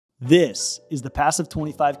This is the Passive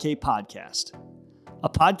 25K podcast, a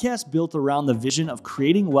podcast built around the vision of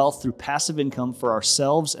creating wealth through passive income for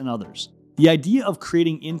ourselves and others. The idea of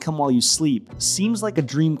creating income while you sleep seems like a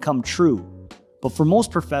dream come true, but for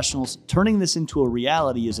most professionals, turning this into a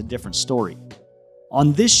reality is a different story.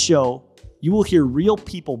 On this show, you will hear real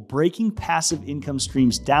people breaking passive income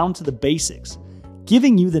streams down to the basics,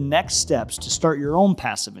 giving you the next steps to start your own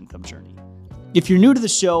passive income journey. If you're new to the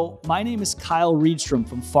show, my name is Kyle Reedstrom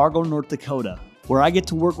from Fargo, North Dakota, where I get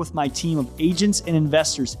to work with my team of agents and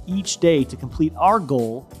investors each day to complete our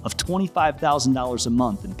goal of $25,000 a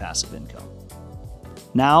month in passive income.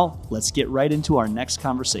 Now, let's get right into our next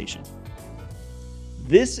conversation.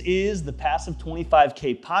 This is the Passive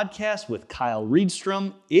 25K podcast with Kyle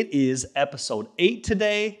Reedstrom. It is episode 8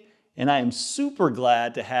 today, and I am super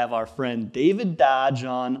glad to have our friend David Dodge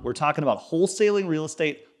on. We're talking about wholesaling real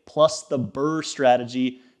estate plus the BRRRR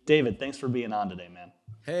strategy. David, thanks for being on today, man.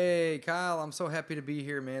 Hey, Kyle, I'm so happy to be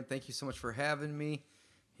here, man. Thank you so much for having me.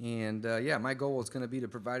 And my goal is going to be to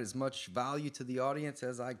provide as much value to the audience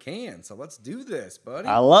as I can. So let's do this, buddy.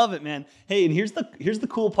 I love it, man. Hey, and here's the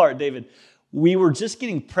cool part, David. We were just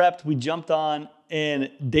getting prepped. We jumped on,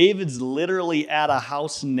 and David's literally at a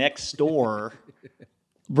house next door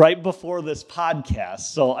right before this podcast.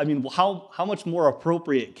 So, I mean, how much more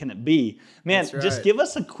appropriate can it be? Man, That's right. Just give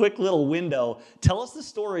us a quick little window. Tell us the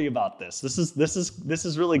story about this. This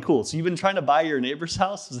is really cool. So you've been trying to buy your neighbor's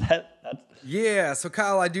house? Is that? Yeah. So,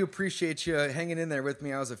 Kyle, I do appreciate you hanging in there with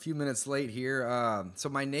me. I was a few minutes late here. So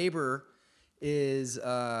my neighbor there's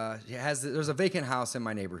a vacant house in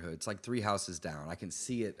my neighborhood. It's like 3 houses down. I can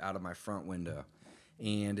see it out of my front window.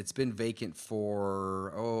 And it's been vacant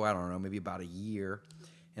for, I don't know, maybe about a year.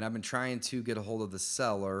 And I've been trying to get a hold of the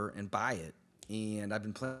seller and buy it. And I've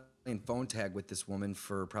been playing phone tag with this woman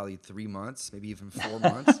for probably 3 months, maybe even 4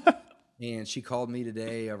 months. And she called me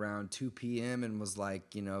today around 2 p.m. and was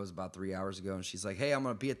like, it was about 3 hours ago. And she's like, hey, I'm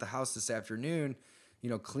going to be at the house this afternoon,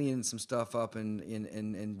 cleaning some stuff up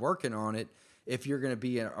and working on it. If you're going to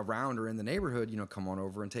be around or in the neighborhood, come on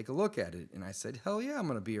over and take a look at it. And I said, hell yeah, I'm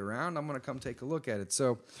going to be around. I'm going to come take a look at it.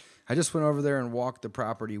 So I just went over there and walked the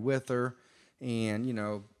property with her. And,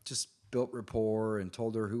 just built rapport and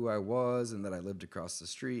told her who I was and that I lived across the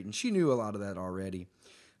street. And she knew a lot of that already.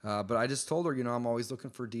 But I just told her, I'm always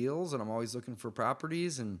looking for deals and I'm always looking for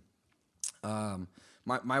properties. And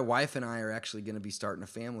my wife and I are actually going to be starting a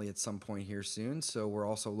family at some point here soon. So we're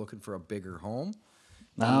also looking for a bigger home.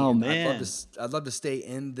 Oh, and man. I'd love to stay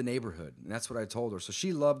in the neighborhood. And that's what I told her. So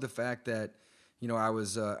she loved the fact that, I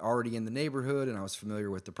was already in the neighborhood and I was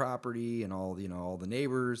familiar with the property and all the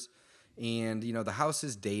neighbors. And, the house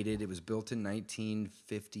is dated. It was built in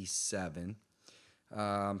 1957.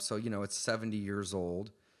 So, it's 70 years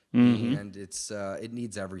old. Mm-hmm. And it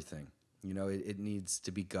needs everything. It needs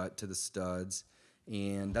to be gut to the studs.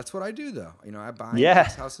 And that's what I do, though. I buy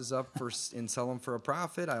these houses up and sell them for a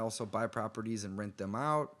profit. I also buy properties and rent them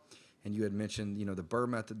out. And you had mentioned, the BRRRR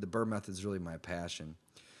method. The BRRRR method is really my passion.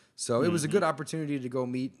 So it was a good opportunity to go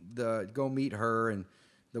meet her. And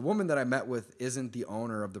the woman that I met with isn't the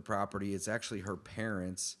owner of the property. It's actually her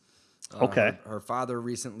parents. Okay. Her father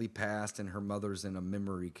recently passed, and her mother's in a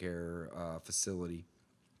memory care facility.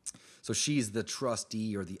 So she's the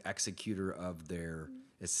trustee or the executor of their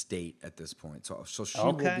estate at this point. So she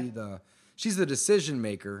will be she's the decision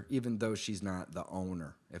maker, even though she's not the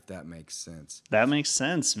owner, if that makes sense. That makes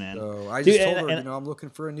sense, man. So I just told her, I'm looking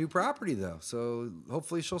for a new property, though. So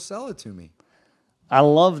hopefully she'll sell it to me. I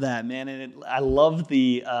love that, man. And I love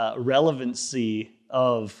the relevancy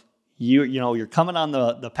of you're coming on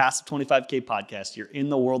the Passive 25K podcast. You're in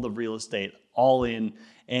the world of real estate, all in,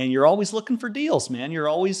 and you're always looking for deals, man. You're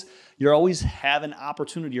always having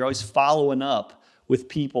opportunity. You're always following up with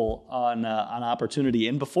people on opportunity.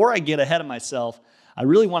 And before I get ahead of myself, I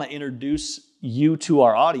really want to introduce you to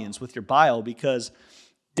our audience with your bio because,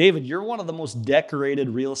 David, you're one of the most decorated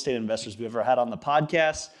real estate investors we've ever had on the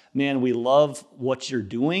podcast. Man, we love what you're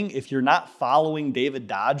doing. If you're not following David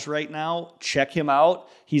Dodge right now, check him out.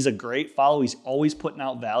 He's a great follow. He's always putting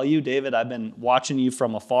out value. David, I've been watching you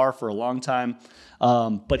from afar for a long time.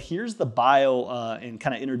 But here's the bio and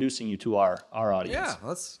kind of introducing you to our audience. Yeah,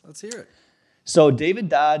 let's hear it. So David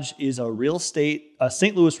Dodge is a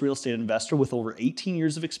St. Louis real estate investor with over 18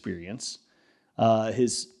 years of experience.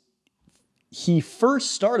 He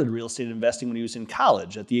first started real estate investing when he was in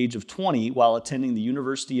college at the age of 20 while attending the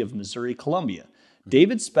University of Missouri-Columbia.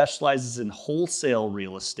 David specializes in wholesaling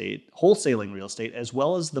real estate, as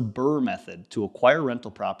well as the BRRRR method to acquire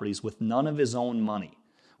rental properties with none of his own money,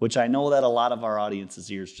 which I know that a lot of our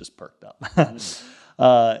audience's ears just perked up.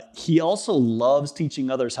 He also loves teaching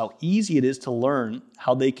others how easy it is to learn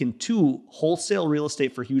how they can too wholesale real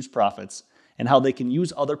estate for huge profits and how they can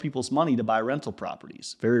use other people's money to buy rental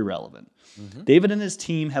properties. Very relevant. Mm-hmm. David and his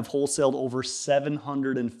team have wholesaled over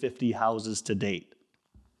 750 houses to date.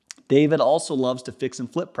 David also loves to fix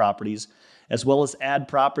and flip properties as well as add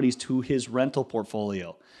properties to his rental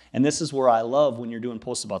portfolio. And this is where I love when you're doing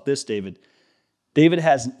posts about this, David. David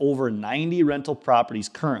has over 90 rental properties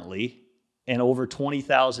currently and over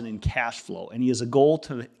 20,000 in cash flow. And he has a goal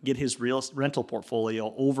to get his rental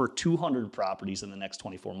portfolio over 200 properties in the next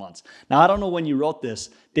 24 months. Now, I don't know when you wrote this.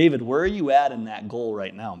 David, where are you at in that goal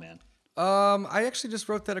right now, man? I actually just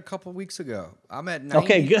wrote that a couple weeks ago. I'm at 92.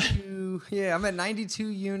 Okay, good. Yeah, I'm at 92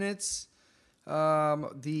 units.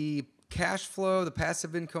 The cash flow, the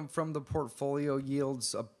passive income from the portfolio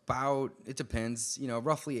yields about, it depends,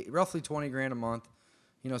 roughly 20 grand a month.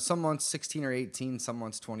 Some months 16 or 18, some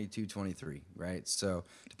months 22, 23, right? So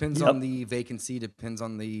depends on the vacancy, depends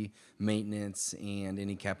on the maintenance and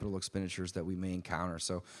any capital expenditures that we may encounter.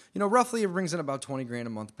 So, roughly it brings in about 20 grand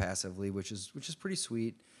a month passively, which is pretty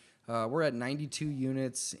sweet. We're at 92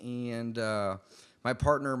 units, and my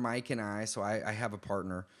partner Mike and I, so I have a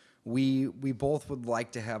partner, we both would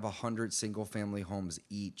like to have 100 single family homes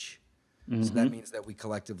each. Mm-hmm. So that means that we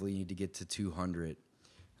collectively need to get to 200.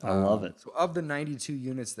 I love it. So of the 92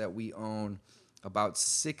 units that we own, about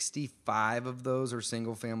 65 of those are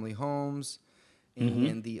single family homes,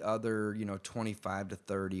 and the other 25 to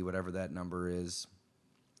 30, whatever that number is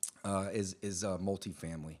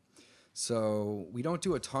multifamily. So we don't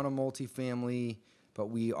do a ton of multifamily, but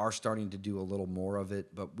we are starting to do a little more of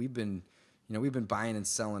it. But we've been buying and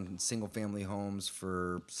selling single family homes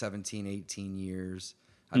for 17, 18 years.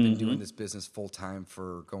 I've been doing this business full time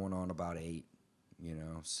for going on about 8,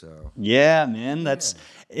 so. Yeah, man,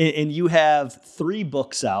 and you have 3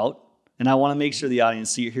 books out, and I want to make sure the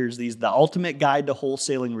audience hears these: The Ultimate Guide to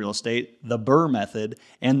Wholesaling Real Estate, the BRRRR Method,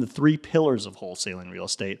 and the 3 Pillars of Wholesaling Real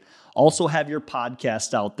Estate. Also have your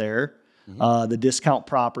podcast out there, The Discount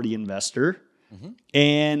Property Investor.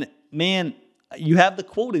 And man, you have the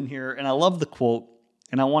quote in here, and I love the quote,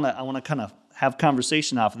 and I want to kind of have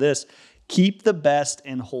conversation off of this. Keep the best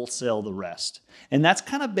and wholesale the rest. And that's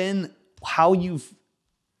kind of been how you've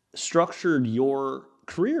structured your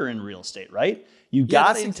career in real estate, right? You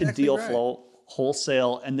got into exactly deal flow,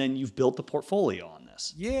 wholesale, and then you've built the portfolio on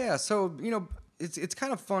this. Yeah. So, it's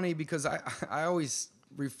kind of funny because I always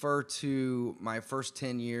refer to my first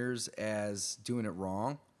 10 years as doing it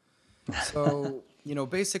wrong. So,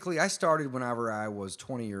 basically I started whenever I was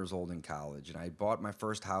 20 years old in college, and I bought my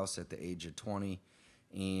first house at the age of 20,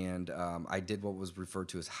 and I did what was referred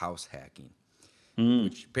to as house hacking.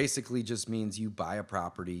 Which basically just means you buy a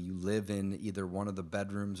property, you live in either one of the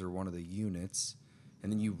bedrooms or one of the units,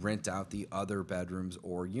 and then you rent out the other bedrooms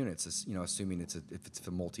or units, assuming if it's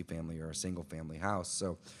a multifamily or a single family house.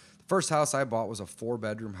 So the first house I bought was a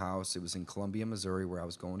 4-bedroom house. It was in Columbia, Missouri, where I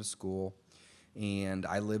was going to school, and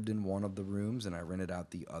I lived in one of the rooms and I rented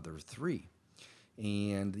out the other 3.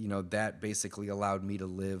 And that basically allowed me to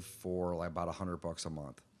live for like about $100 a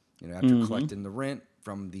month. After collecting the rent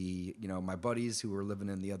from the, my buddies who were living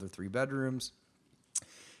in the other 3 bedrooms.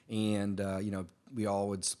 And, we all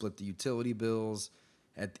would split the utility bills.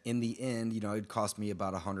 In the end, it'd cost me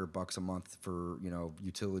about $100 a month for,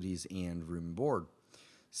 utilities and room and board.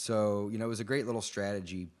 So, it was a great little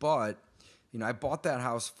strategy. But, I bought that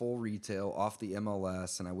house full retail off the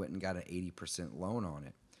MLS, and I went and got an 80% loan on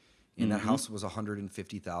it. And that house was a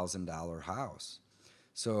 $150,000 house.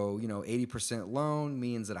 So, 80% loan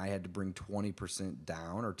means that I had to bring 20%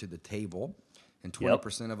 down or to the table, and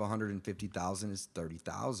 20% of 150,000 is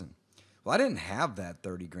 30,000. Well, I didn't have that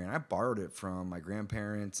 30 grand. I borrowed it from my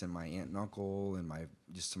grandparents and my aunt and uncle and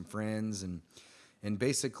just some friends, and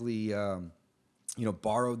basically,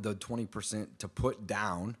 borrowed the 20% to put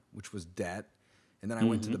down, which was debt. And then I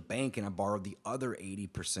went to the bank and I borrowed the other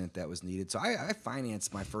 80% that was needed. So I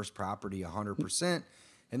financed my first property 100%.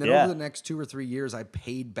 And then over the next 2 or 3 years, I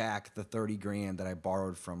paid back the 30 grand that I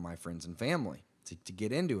borrowed from my friends and family to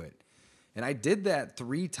get into it. And I did that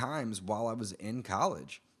 3 times while I was in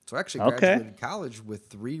college. So I actually graduated college with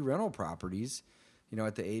 3 rental properties,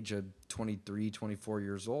 at the age of 23, 24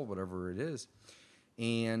 years old, whatever it is.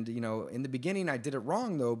 And, in the beginning, I did it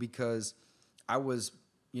wrong, though, because I was,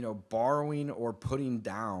 borrowing or putting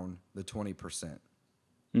down the 20%.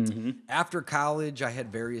 After college, I had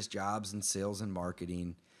various jobs in sales and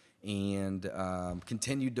marketing, and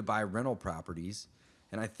continued to buy rental properties.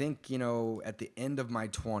 And I think, at the end of my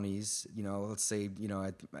 20s, let's say,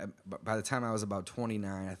 by the time I was about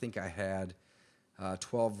 29, I think I had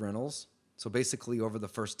 12 rentals. So basically over the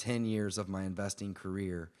first 10 years of my investing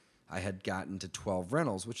career, I had gotten to 12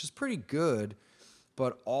 rentals, which is pretty good.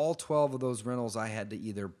 But all 12 of those rentals, I had to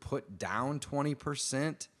either put down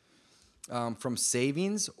 20% from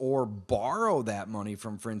savings or borrow that money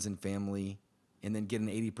from friends and family and then get an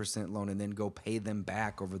 80% loan and then go pay them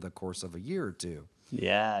back over the course of a year or two.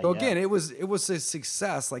 Yeah. So again, it was a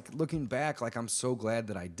success. Like looking back, like I'm so glad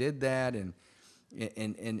that I did that and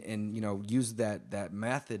used that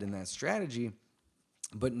method and that strategy.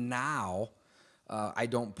 But now I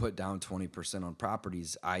don't put down 20% on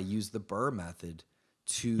properties. I use the BRRRR method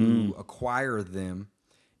to acquire them,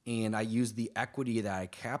 and I use the equity that I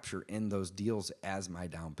capture in those deals as my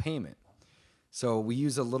down payment. So we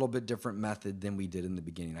use a little bit different method than we did in the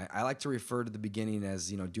beginning. I like to refer to the beginning as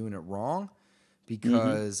doing it wrong,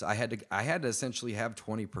 because I had to essentially have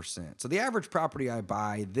 20%. So the average property I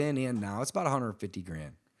buy then and now, it's about 150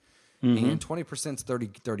 grand, and 20% is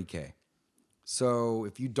 30K. So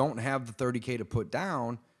if you don't have the 30K to put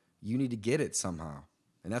down, you need to get it somehow.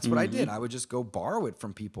 And that's what I did. I would just go borrow it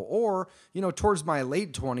from people. Or, towards my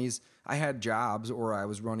late 20s, I had jobs or I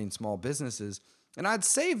was running small businesses, and I'd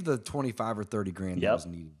save the 25 or 30 grand that was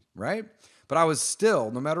needed, right? But I was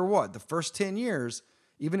still, no matter what, the first 10 years,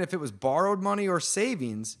 even if it was borrowed money or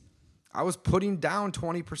savings, I was putting down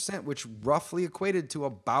 20%, which roughly equated to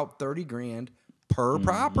about 30 grand per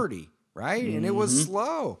property, right? And it was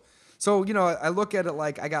slow. So, I look at it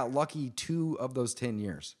like I got lucky 2 of those 10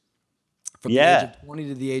 years. From the age of 20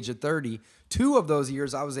 to the age of 30, 2 of those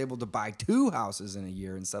years I was able to buy 2 houses in a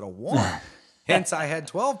year instead of 1. Hence, I had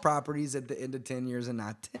 12 properties at the end of 10 years and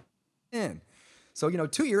not 10. So,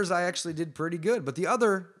 2 years I actually did pretty good. But the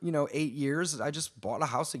other, 8 years, I just bought a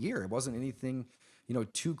house a year. It wasn't anything,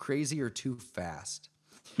 too crazy or too fast.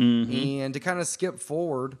 And to kind of skip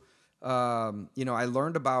forward, I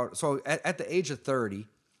learned about, so at the age of 30,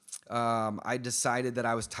 I decided that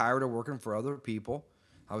I was tired of working for other people.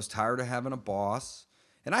 I was tired of having a boss.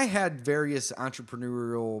 And I had various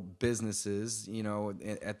entrepreneurial businesses,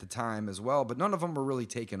 at the time as well, but none of them were really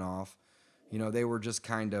taking off. They were just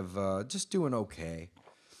kind of just doing okay.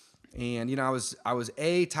 And, I was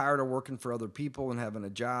A, tired of working for other people and having a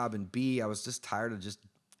job, and B, I was just tired of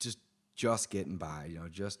just getting by,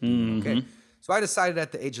 just doing okay. So I decided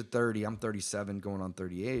at the age of 30, I'm 37 going on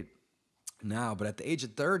 38 now, but at the age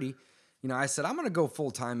of 30, I said, I'm going to go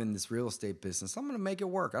full time in this real estate business. I'm going to make it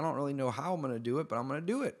work. I don't really know how I'm going to do it, but I'm going to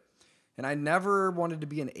do it. And I never wanted to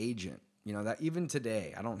be an agent. That even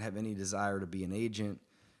today, I don't have any desire to be an agent.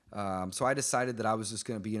 So I decided that I was just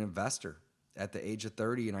going to be an investor at the age of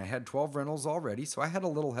 30, and I had 12 rentals already. So I had a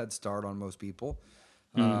little head start on most people,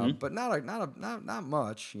 but not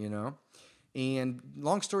much, And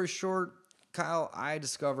long story short, Kyle, I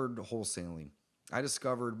discovered wholesaling. I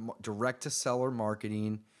discovered direct to seller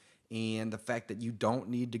marketing, and the fact that you don't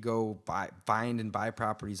need to go find and buy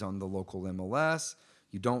properties on the local MLS.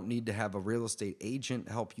 You don't need to have a real estate agent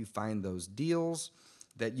help you find those deals,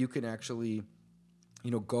 that you can actually,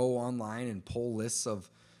 go online and pull lists of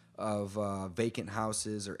vacant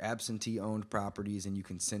houses or absentee owned properties, and you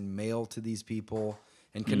can send mail to these people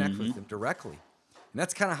and connect with them directly. And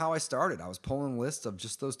that's kind of how I started. I was pulling lists of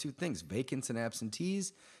just those 2 things, vacants and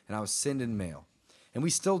absentees, and I was sending mail. And we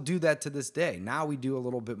still do that to this day. Now we do a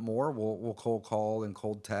little bit more. We'll cold call and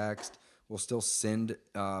cold text. We'll still send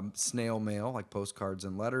snail mail, like postcards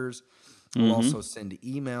and letters. We'll also send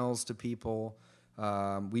emails to people.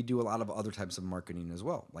 We do a lot of other types of marketing as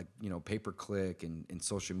well, like pay-per-click and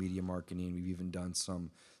social media marketing. We've even done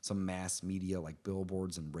some mass media like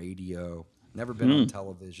billboards and radio. Never been on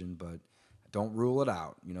television, but don't rule it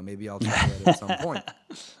out. Maybe I'll try that at some point.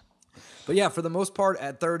 But yeah, for the most part,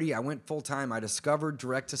 at 30, I went full time. I discovered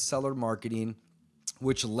direct to seller marketing,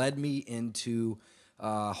 which led me into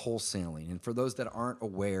wholesaling. And for those that aren't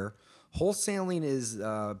aware, wholesaling is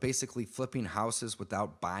basically flipping houses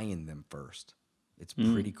without buying them first. It's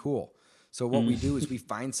pretty cool. So what we do is we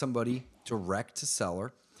find somebody direct to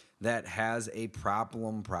seller that has a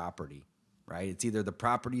problem property, right? It's either the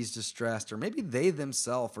property's distressed or maybe they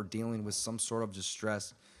themselves are dealing with some sort of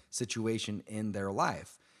distress situation in their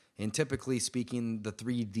life. And typically speaking, the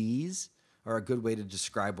 3 Ds are a good way to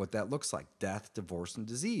describe what that looks like: death, divorce, and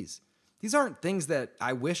disease. These aren't things that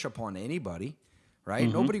I wish upon anybody, right?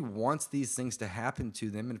 Nobody wants these things to happen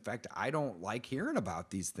to them. In fact, I don't like hearing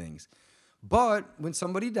about these things. But when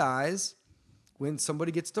somebody dies, when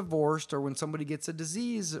somebody gets divorced, or when somebody gets a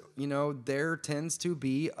disease, there tends to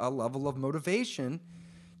be a level of motivation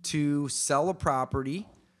to sell a property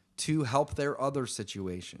to help their other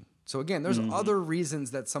situation. So again, there's other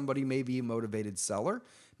reasons that somebody may be a motivated seller.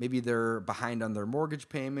 Maybe they're behind on their mortgage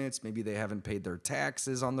payments. Maybe they haven't paid their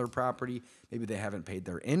taxes on their property. Maybe they haven't paid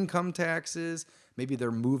their income taxes. Maybe they're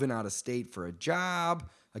moving out of state for a job.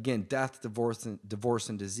 Again, death, divorce,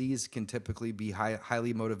 and disease can typically be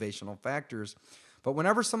highly motivational factors. But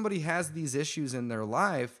whenever somebody has these issues in their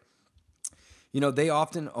life, they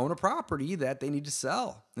often own a property that they need to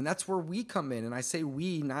sell. And that's where we come in. And I say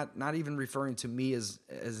we, not even referring to me as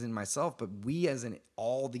in myself, but we as in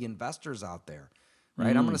all the investors out there,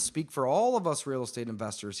 right? I'm going to speak for all of us real estate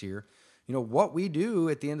investors here. What we do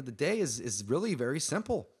at the end of the day is really very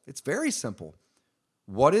simple. It's very simple.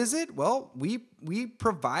 What is it? Well, we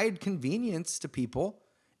provide convenience to people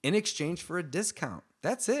in exchange for a discount.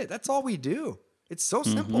 That's it. That's all we do. It's so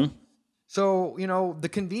simple. So, the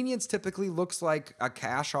convenience typically looks like a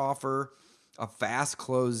cash offer, a fast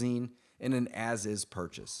closing, and an as-is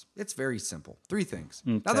purchase. It's very simple. 3 things.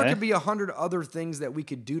 Okay. Now, there could be 100 other things that we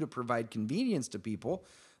could do to provide convenience to people.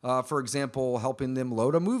 For example, helping them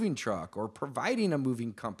load a moving truck or providing a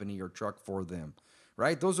moving company or truck for them,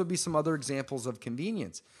 right? Those would be some other examples of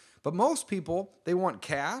convenience. But most people, they want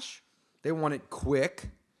cash, they want it quick,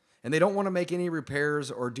 and they don't want to make any repairs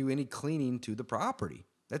or do any cleaning to the property.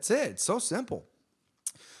 That's it. It's so simple.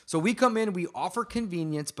 So we come in, we offer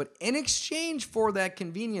convenience, but in exchange for that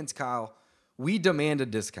convenience, Kyle, we demand a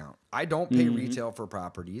discount. I don't pay retail for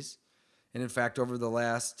properties. And in fact, over the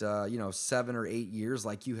last, 7 or 8 years,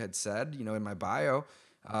 like you had said, in my bio,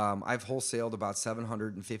 I've wholesaled about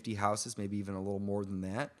 750 houses, maybe even a little more than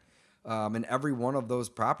that. And every one of those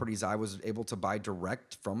properties, I was able to buy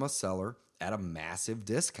direct from a seller at a massive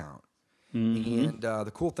discount. And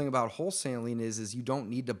the cool thing about wholesaling is you don't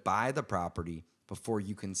need to buy the property before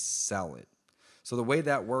you can sell it. So the way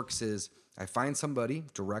that works is I find somebody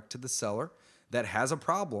direct to the seller that has a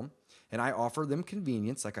problem, and I offer them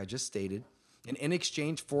convenience, like I just stated. And in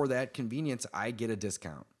exchange for that convenience, I get a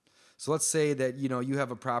discount. So let's say that you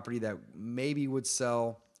have a property that maybe would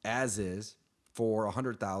sell as is for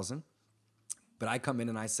 $100,000, but I come in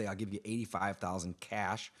and I say I'll give you $85,000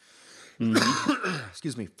 cash.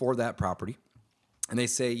 Excuse me, for that property. And they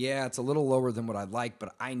say, yeah, it's a little lower than what I'd like,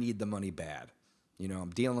 but I need the money bad.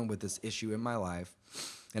 I'm dealing with this issue in my life.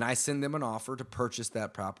 And I send them an offer to purchase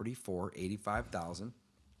that property for $85,000,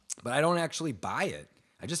 but I don't actually buy it.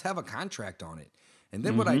 I just have a contract on it. And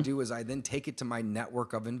then what I do is I then take it to my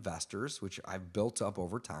network of investors, which I've built up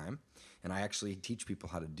over time. And I actually teach people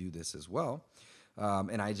how to do this as well.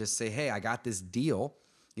 And I just say, hey, I got this deal.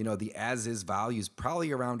 The as-is value is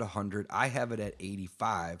probably around 100. I have it at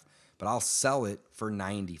 85, but I'll sell it for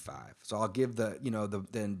 95. So I'll give the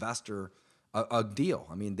investor a deal.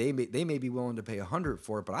 I mean, they may be willing to pay 100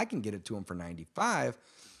 for it, but I can get it to them for 95.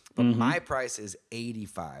 But my price is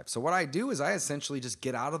 85. So what I do is I essentially just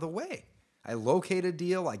get out of the way. I locate a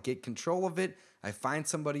deal. I get control of it. I find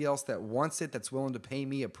somebody else that wants it, that's willing to pay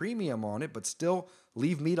me a premium on it, but still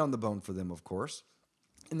leave meat on the bone for them, of course.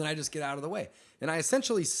 And then I just get out of the way. And I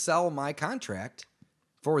essentially sell my contract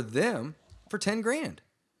for them for 10 grand.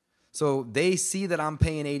 So they see that I'm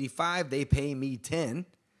paying 85, they pay me 10.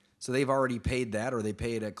 So they've already paid that, or they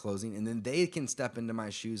pay it at closing, and then they can step into my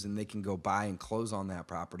shoes and they can go buy and close on that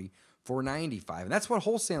property for 95. And that's what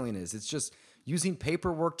wholesaling is. It's just using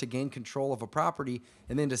paperwork to gain control of a property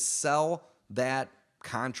and then to sell that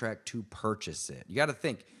contract to purchase it. You got to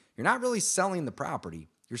think, you're not really selling the property.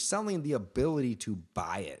 You're selling the ability to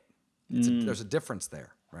buy it. There's a difference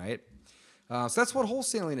there, right? So that's what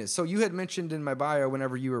wholesaling is. So you had mentioned in my bio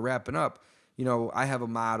whenever you were wrapping up, I have a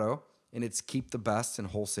motto, and it's keep the best and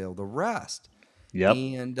wholesale the rest. Yep.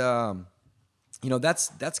 And,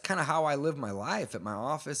 that's kind of how I live my life at my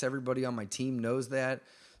office. Everybody on my team knows that.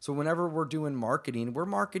 So whenever we're doing marketing, we're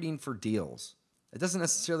marketing for deals. It doesn't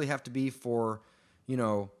necessarily have to be for,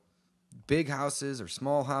 big houses or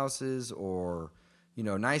small houses or,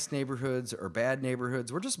 nice neighborhoods or bad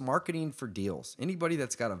neighborhoods. We're just marketing for deals. Anybody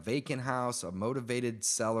that's got a vacant house, a motivated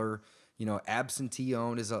seller, absentee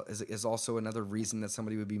owned is also another reason that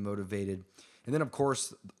somebody would be motivated. And then, of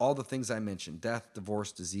course, all the things I mentioned, death,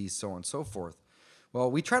 divorce, disease, so on and so forth. Well,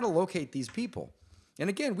 we try to locate these people. And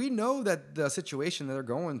again, we know that the situation that they're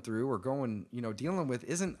going through or dealing with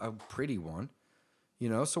isn't a pretty one,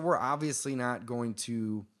 so we're obviously not going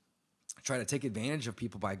to try to take advantage of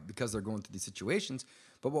people because they're going through these situations.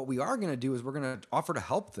 But what we are going to do is we're going to offer to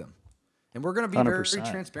help them. And we're going to be 100%.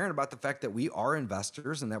 Very transparent about the fact that we are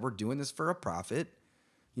investors and that we're doing this for a profit.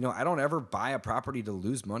 I don't ever buy a property to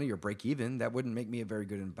lose money or break even. That wouldn't make me a very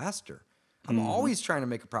good investor. I'm always trying to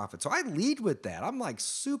make a profit. So I lead with that. I'm like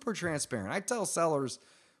super transparent. I tell sellers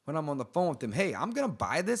when I'm on the phone with them, hey, I'm going to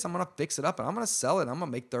buy this, I'm going to fix it up, and I'm going to sell it, and I'm going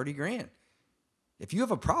to make 30 grand. If you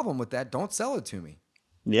have a problem with that, don't sell it to me.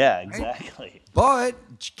 Yeah, exactly. Right? But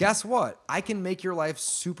guess what? I can make your life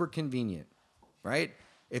super convenient, right?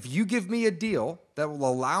 If you give me a deal that will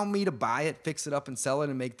allow me to buy it, fix it up, and sell it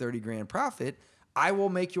and make 30 grand profit, I will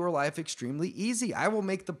make your life extremely easy. I will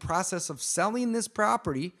make the process of selling this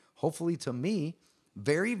property, hopefully to me,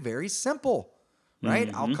 very, very simple, right?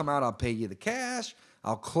 Mm-hmm. I'll come out, I'll pay you the cash.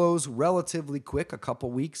 I'll close relatively quick, a couple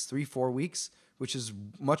weeks, 3-4 weeks, which is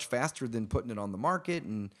much faster than putting it on the market.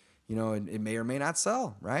 And, you know, it may or may not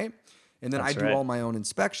sell, right? And then I do all my own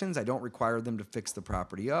inspections. I don't require them to fix the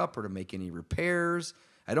property up or to make any repairs.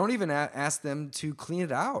 I don't even ask them to clean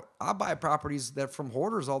it out. I'll buy properties that from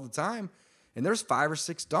hoarders all the time, and there's 5 or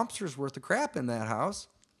 6 dumpsters worth of crap in that house.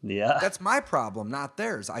 Yeah. That's my problem, not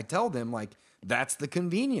theirs. I tell them, like, that's the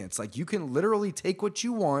convenience. Like, you can literally take what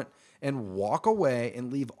you want and walk away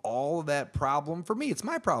and leave all of that problem for me. It's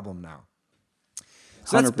my problem now.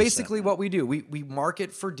 So that's basically what we do. We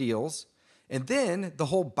market for deals, and then the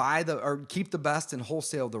whole keep the best and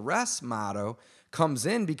wholesale the rest motto comes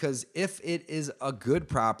in, because if it is a good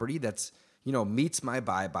property that's, you know, meets my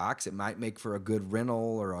buy box, it might make for a good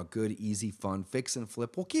rental or a good, easy, fun fix and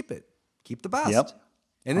flip. We'll keep it. Keep the best. Yep.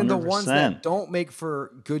 And then 100%. the ones that don't make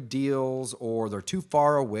for good deals, or they're too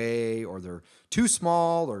far away, or they're too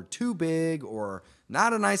small or too big, or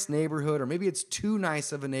not a nice neighborhood, or maybe it's too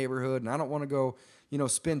nice of a neighborhood and I don't want to go, you know,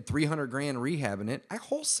 spend 300 grand rehabbing it, I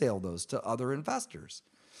wholesale those to other investors.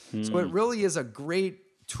 So it really is a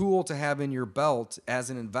great tool to have in your belt as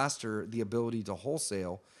an investor, the ability to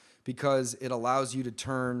wholesale, because it allows you to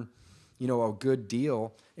turn, you know, a good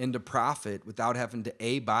deal into profit without having to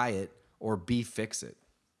A, buy it, or B, fix it.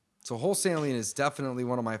 So wholesaling is definitely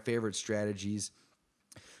one of my favorite strategies.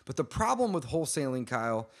 But the problem with wholesaling,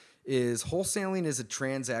 Kyle, is wholesaling is a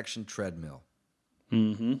transaction treadmill.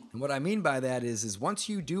 Mm-hmm. And what I mean by that is once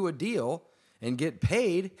you do a deal and get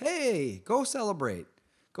paid, hey, go celebrate.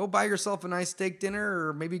 Go buy yourself a nice steak dinner,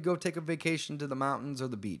 or maybe go take a vacation to the mountains or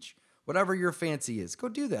the beach. Whatever your fancy is, go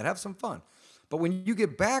do that. Have some fun. But when you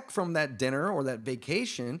get back from that dinner or that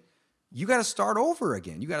vacation, you got to start over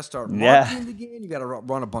again. You got to start marketing again. You got to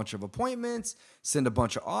run a bunch of appointments, send a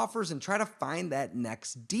bunch of offers, and try to find that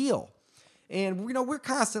next deal. And, you know, we're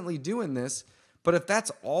constantly doing this. But if that's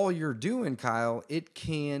all you're doing, Kyle, it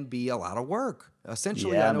can be a lot of work.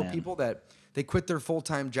 Essentially, I know people that they quit their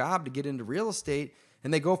full-time job to get into real estate,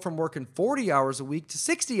 and they go from working 40 hours a week to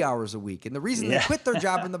 60 hours a week. And the reason they quit their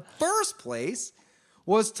job in the first place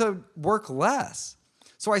was to work less.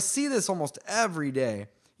 So I see this almost every day.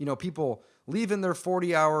 You know, people leaving their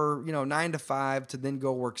 40-hour, 9 to 5 to then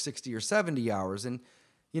go work 60 or 70 hours. And,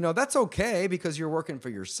 you know, that's okay because you're working for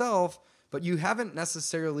yourself, but you haven't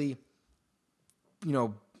necessarily,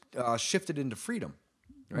 shifted into freedom,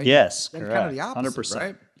 right? Yes, that's correct. Kind of the opposite, 100%.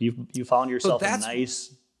 right? You found yourself a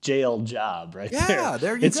nice jail job right there. Yeah,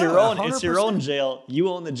 there you go. go. It's your own jail. You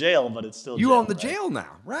own the jail, but it's still you own the jail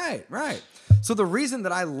now. Right. So the reason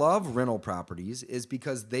that I love rental properties is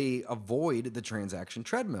because they avoid the transaction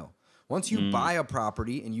treadmill. Once you buy a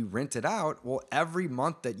property and you rent it out, well, every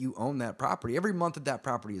month that you own that property, every month that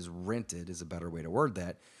property is rented is a better way to word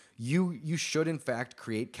that. You should in fact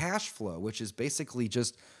create cash flow, which is basically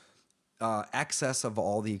just excess of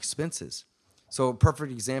all the expenses. So a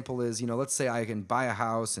perfect example is, let's say I can buy a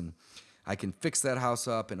house and I can fix that house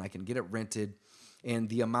up and I can get it rented, and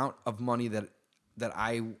the amount of money that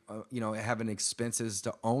I have in expenses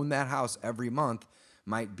to own that house every month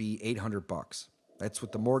might be $800. That's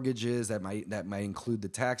what the mortgage is. That might include the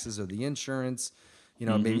taxes or the insurance.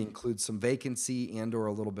 Maybe include some vacancy and or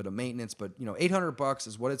a little bit of maintenance. But $800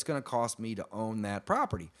 is what it's going to cost me to own that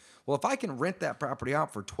property. Well, if I can rent that property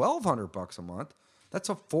out for $1,200 a month, that's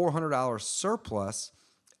a $400 surplus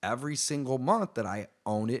every single month that I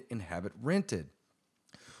own it and have it rented.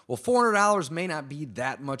 Well, $400 may not be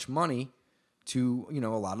that much money to, a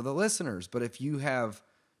lot of the listeners. But if you have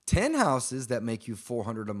 10 houses that make you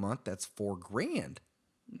 $400 a month, that's $4,000.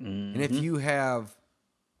 And if you have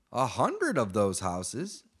 100 of those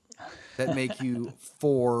houses that make you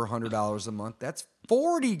 $400 a month, that's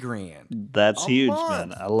 $40,000. That's huge,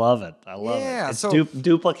 man. I love it. It. It's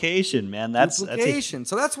duplication, man. That's duplication.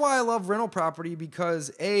 So that's why I love rental property, because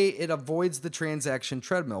it avoids the transaction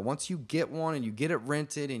treadmill. Once you get one and you get it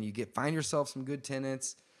rented and you find yourself some good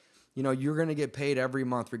tenants, you're going to get paid every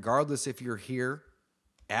month, regardless if you're here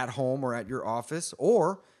at home or at your office,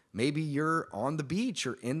 or maybe you're on the beach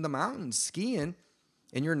or in the mountains skiing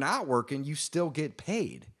and you're not working, you still get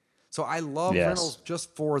paid. So I love rentals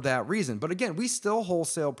just for that reason. But again, we still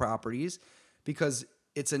wholesale properties because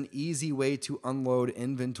it's an easy way to unload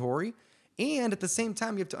inventory. And at the same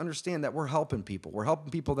time, you have to understand that we're helping people. We're helping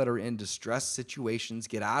people that are in distressed situations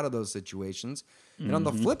get out of those situations. And on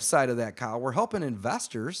the flip side of that, Kyle, we're helping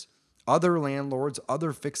investors, other landlords,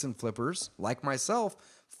 other fix and flippers like myself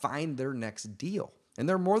find their next deal. And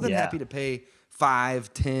they're more than happy to pay $5,000,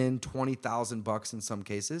 $10,000, $20,000 in some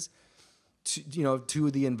cases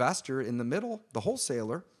to the investor in the middle, the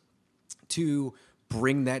wholesaler, to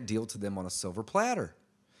bring that deal to them on a silver platter.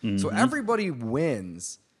 So everybody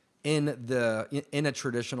wins in a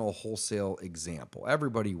traditional wholesale example.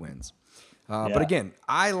 Everybody wins. But again,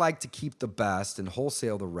 I like to keep the best and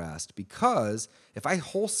wholesale the rest, because if I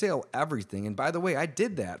wholesale everything, and by the way, I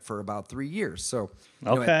did that for about 3 years. So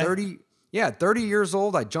at 30 years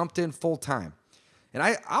old, I jumped in full time. And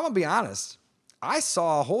I'm going to be honest, I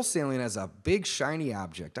saw wholesaling as a big shiny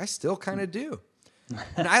object. I still kind of do.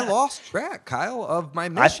 And I lost track, Kyle, of my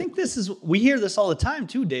mission. I think we hear this all the time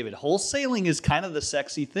too, David. Wholesaling is kind of the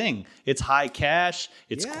sexy thing. It's high cash,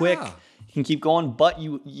 it's quick, you can keep going, but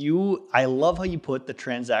I love how you put the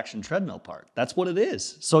transaction treadmill part. That's what it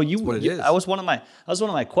is. So that was one of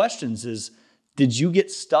my questions is, did you get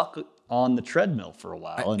stuck on the treadmill for a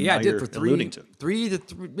while? I did for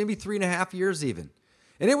maybe 3.5 years even.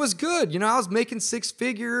 And it was good. I was making six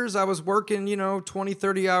figures. I was working, 20,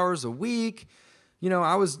 30 hours a week.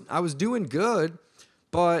 I was doing good,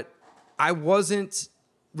 but I wasn't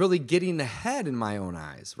really getting ahead in my own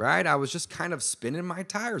eyes, right? I was just kind of spinning my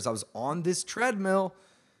tires. I was on this treadmill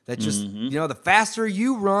that just, the faster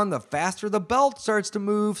you run, the faster the belt starts to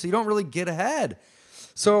move, so you don't really get ahead.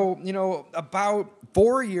 So, about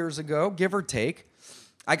 4 years ago, give or take,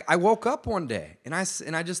 I woke up one day and I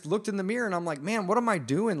just looked in the mirror and I'm like, man, what am I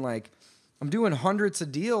doing? Like, I'm doing hundreds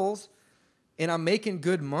of deals and I'm making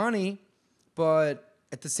good money, but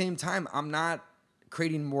at the same time, I'm not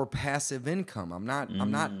creating more passive income. I'm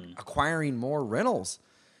not acquiring more rentals.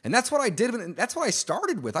 And that's what I did. That's what I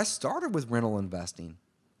started with. I started with rental investing.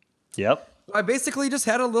 Yep. I basically just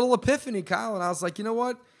had a little epiphany, Kyle, and I was like, you know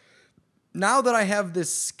what? Now that I have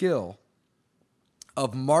this skill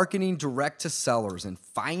of marketing direct to sellers and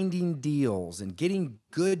finding deals and getting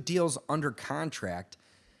good deals under contract,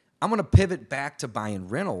 I'm going to pivot back to buying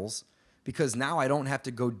rentals, because now I don't have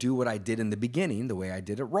to go do what I did in the beginning, the way I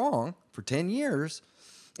did it wrong for 10 years,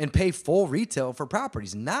 and pay full retail for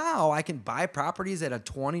properties. Now I can buy properties at a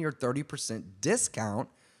 20 or 30% discount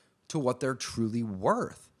to what they're truly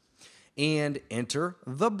worth, and enter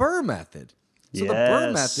the BRRRR method. So the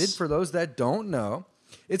BRRRR method, for those that don't know,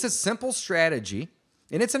 it's a simple strategy,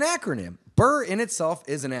 and it's an acronym. BRRRR in itself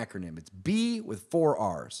is an acronym. It's B with 4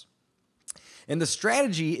 R's. And the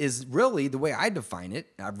strategy is really, the way I define it,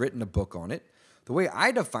 I've written a book on it, the way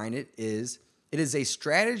I define it is a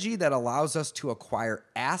strategy that allows us to acquire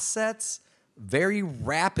assets very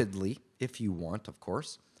rapidly, if you want, of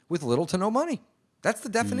course, with little to no money. That's the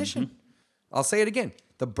definition. I'll say it again.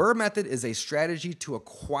 The BRRRR method is a strategy to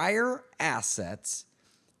acquire assets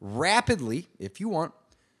rapidly, if you want,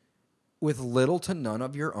 with little to none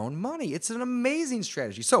of your own money. It's an amazing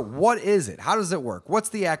strategy. So what is it? How does it work? What's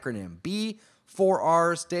the acronym? B, 4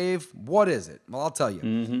 R's, Dave, what is it? Well, I'll tell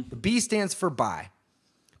you. The B stands for buy.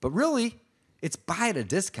 But really, it's buy at a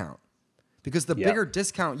discount. Because the bigger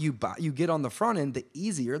discount you get on the front end, the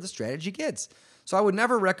easier the strategy gets. So I would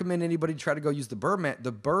never recommend anybody try to go use the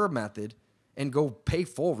BRRRR method and go pay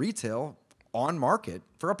full retail on market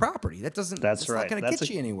for a property. That's not going to get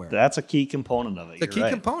you anywhere. That's a key component of it. The key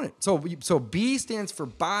component. So B stands for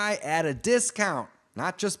buy at a discount.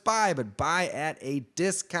 Not just buy, but buy at a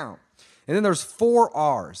discount. And then there's 4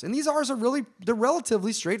 R's. And these R's they're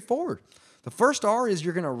relatively straightforward. The first R is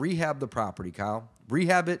you're going to rehab the property, Kyle.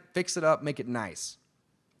 Rehab it, fix it up, make it nice.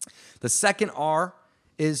 The second R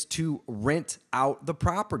is to rent out the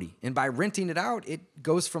property. And by renting it out, it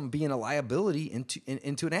goes from being a liability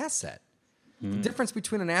into an asset. The difference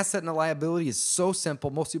between an asset and a liability is so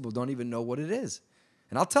simple, most people don't even know what it is.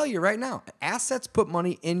 And I'll tell you right now, assets put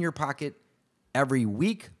money in your pocket every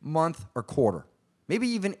week, month, or quarter. Maybe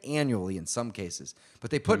even annually in some cases.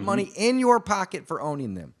 But they put money in your pocket for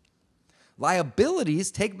owning them.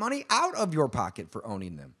 Liabilities take money out of your pocket for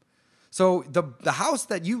owning them. So the house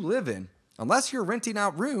that you live in, unless you're renting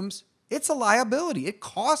out rooms, it's a liability. It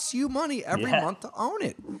costs you money every month to own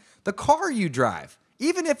it. The car you drive,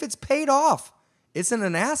 even if it's paid off, isn't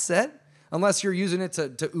an asset unless you're using it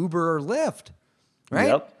to Uber or Lyft, right?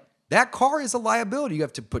 Yep. That car is a liability. You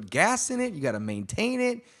have to put gas in it. You got to maintain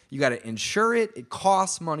it. You got to insure it. It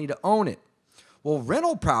costs money to own it. Well,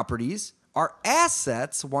 rental properties are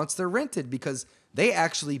assets once they're rented because they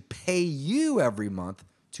actually pay you every month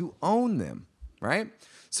to own them. right?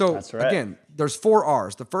 So That's right. again, there's 4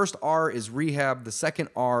 R's. The first R is rehab. The second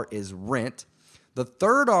R is rent. The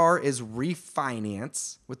third R is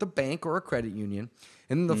refinance with a bank or a credit union.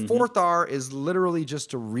 And then the fourth R is literally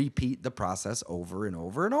just to repeat the process over and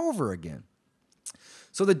over and over again.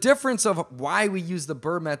 So the difference of why we use the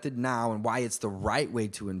BRRRR method now and why it's the right way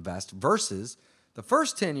to invest versus the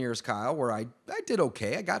first 10 years, Kyle, where I did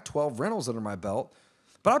okay. I got 12 rentals under my belt,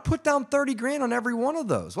 but I put down 30 grand on every one of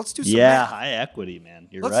those. Let's do some math. High equity, man.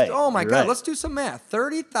 You're right. Oh my You're God, right. let's do some math.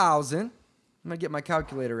 30,000, I'm going to get my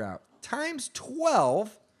calculator out, times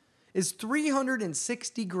 12 is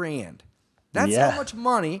 360 grand. That's how much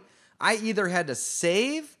money I either had to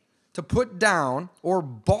save to put down or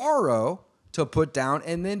borrow to put down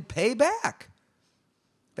and then pay back.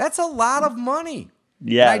 That's a lot of money.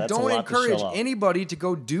 Yeah, and I don't encourage anybody to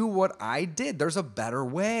go do what I did. There's a better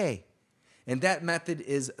way. And that method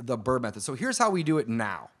is the BRRRR method. So here's how we do it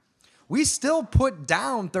now. We still put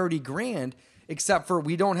down 30 grand, except for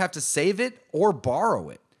we don't have to save it or borrow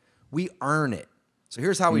it. We earn it. So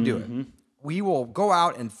here's how we do it. We will go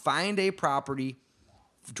out and find a property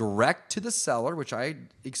direct to the seller, which I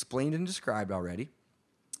explained and described already.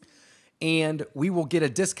 And we will get a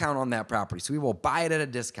discount on that property. So we will buy it at a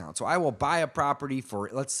discount. So I will buy a property for,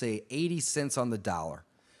 let's say, 80 cents on the dollar.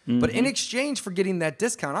 But in exchange for getting that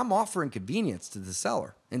discount, I'm offering convenience to the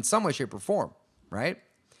seller in some way, shape, or form, right?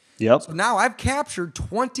 Yep. So now I've captured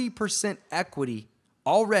 20% equity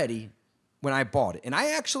already when I bought it. And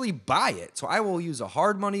I actually buy it. So I will use a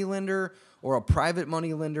hard money lender or a private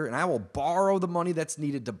money lender, and I will borrow the money that's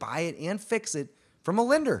needed to buy it and fix it from a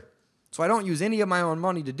lender. So I don't use any of my own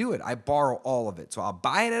money to do it. I borrow all of it. So I'll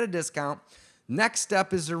buy it at a discount. Next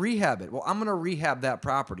step is to rehab it. Well, I'm going to rehab that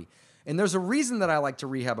property. And there's a reason that I like to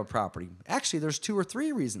rehab a property. Actually, there's 2 or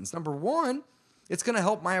 3 reasons. Number one, it's going to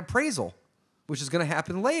help my appraisal, which is going to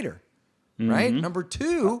happen later, right? Number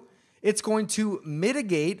 2, it's going to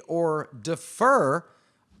mitigate or defer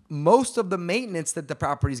most of the maintenance that the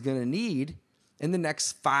property is going to need in the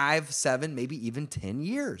next 5, 7, maybe even 10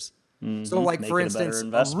 years. So like, for instance,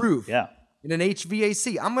 a roof and an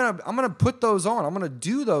HVAC. I'm gonna put those on. I'm going to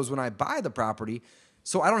do those when I buy the property,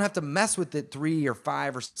 so I don't have to mess with it 3 or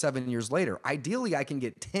 5 or 7 years later. Ideally, I can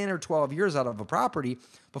get 10 or 12 years out of a property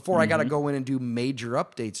before I got to go in and do major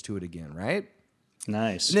updates to it again, right?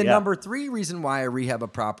 Nice. And then number 3 reason why I rehab a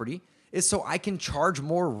property is so I can charge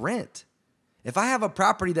more rent. If I have a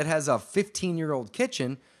property that has a 15-year-old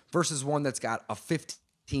kitchen versus one that's got a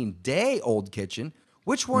 15-day-old kitchen,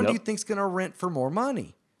 which one do you think is going to rent for more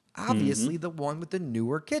money? Obviously, the one with the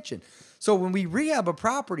newer kitchen. So when we rehab a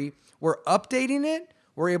property, we're updating it.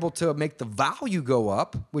 We're able to make the value go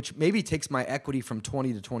up, which maybe takes my equity from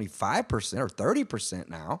 20 to 25% or 30%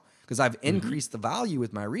 now because I've increased the value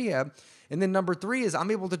with my rehab. And then number 3 is I'm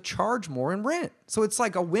able to charge more in rent. So it's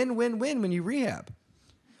like a win-win-win when you rehab.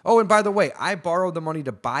 Oh, and by the way, I borrow the money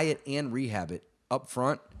to buy it and rehab it up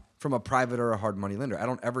front from a private or a hard money lender. I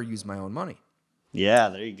don't ever use my own money. Yeah,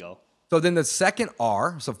 there you go. So then the second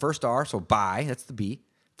R, so first R, so buy, that's the B.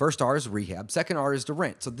 First R is rehab. Second R is to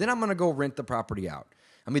rent. So then I'm going to go rent the property out.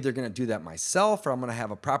 I'm either going to do that myself or I'm going to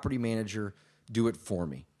have a property manager do it for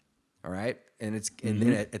me. All right? And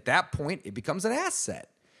then at that point, it becomes an asset.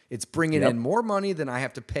 It's bringing in more money than I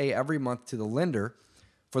have to pay every month to the lender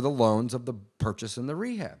for the loans of the purchase and the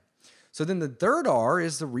rehab. So then the third R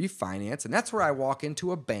is the refinance, and that's where I walk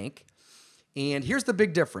into a bank. And here's the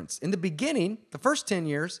big difference. In the beginning, the first 10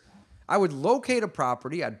 years, I would locate a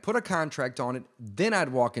property, I'd put a contract on it, then I'd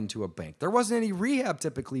walk into a bank. There wasn't any rehab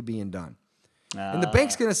typically being done. And the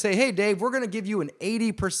bank's going to say, hey, Dave, we're going to give you an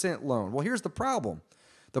 80% loan. Well, here's the problem.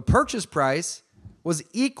 The purchase price was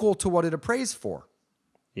equal to what it appraised for.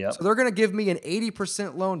 Yep. So they're going to give me an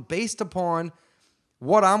 80% loan based upon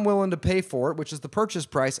what I'm willing to pay for it, which is the purchase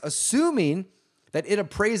price, assuming that it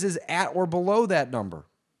appraises at or below that number.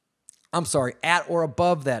 I'm sorry, at or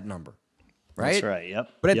above that number, right? That's right, yep.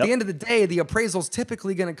 But at the end of the day, the appraisal's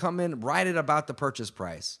typically going to come in right at about the purchase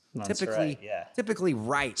price. That's right, yeah. Typically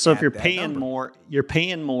right. So if you're paying more, the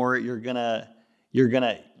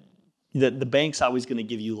bank's always going to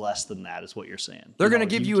give you less than that, is what you're saying. They're going to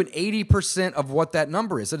give you an 80% of what that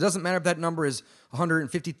number is. So it doesn't matter if that number is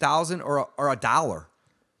 150,000 or a dollar.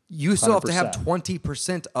 You still have to have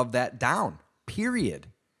 20% of that down, period.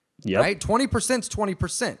 Yep. Right? 20% is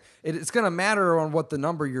 20%. It's going to matter on what the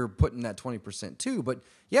number you're putting that 20% to. But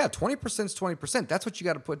yeah, 20% is 20%. That's what you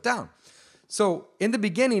got to put down. So in the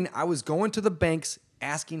beginning, I was going to the banks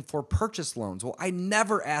asking for purchase loans. Well, I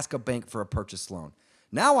never ask a bank for a purchase loan.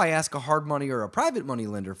 Now I ask a hard money or a private money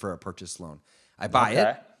lender for a purchase loan. I buy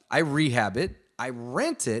it, I rehab it, I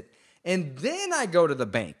rent it, And then I go to the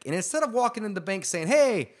bank. And instead of walking in the bank saying,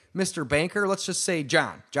 hey, Mr. Banker, let's just say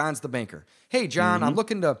John. John's the banker. Hey, John, I'm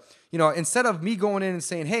looking to, instead of me going in and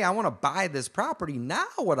saying, hey, I want to buy this property, now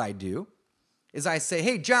what I do is I say,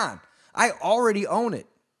 hey, John, I already own it.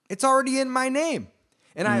 It's already in my name.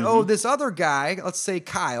 And I owe this other guy, let's say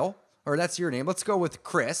Kyle, or that's your name. Let's go with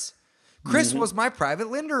Chris. Chris was my private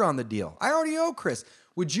lender on the deal. I already owe Chris.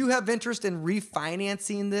 Would you have interest in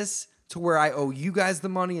refinancing this to where I owe you guys the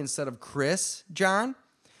money instead of Chris, John?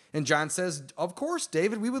 And John says, of course,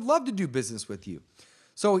 David, we would love to do business with you.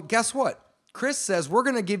 So guess what? Chris says, we're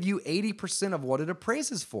going to give you 80% of what it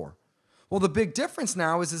appraises for. Well, the big difference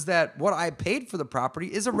now is that what I paid for the property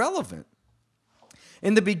is irrelevant.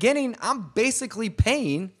 In the beginning, I'm basically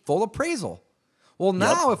paying full appraisal. Well,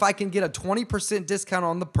 now if I can get a 20% discount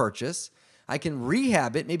on the purchase, I can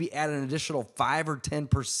rehab it, maybe add an additional 5 or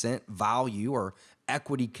 10% value or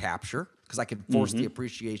equity capture because I can force the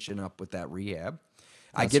appreciation up with that rehab.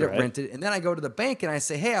 I get it rented, and then I go to the bank and I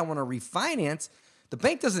say, hey, I want to refinance. The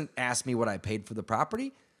bank doesn't ask me what I paid for the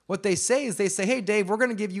property. What they say is hey, Dave, we're going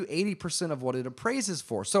to give you 80% of what it appraises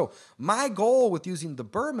for. So my goal with using the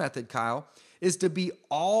BRRRR method, Kyle, is to be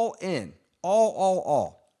all in,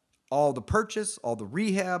 all the purchase, all the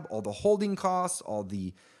rehab, all the holding costs, all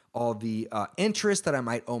the interest that I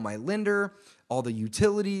might owe my lender, all the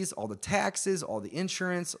utilities, all the taxes, all the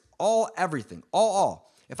insurance, everything.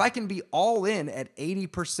 If I can be all in at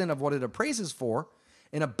 80% of what it appraises for,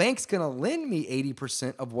 and a bank's going to lend me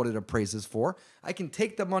 80% of what it appraises for, I can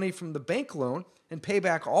take the money from the bank loan and pay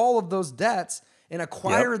back all of those debts and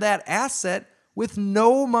acquire that asset with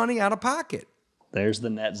no money out of pocket. There's the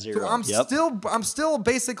net zero. So I'm still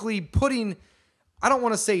basically putting, I don't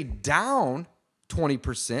want to say down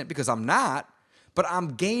 20% because I'm not, but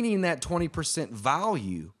I'm gaining that 20%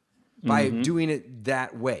 value by doing it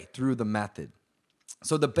that way through the method.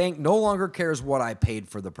 So the bank no longer cares what I paid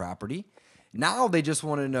for the property. Now they just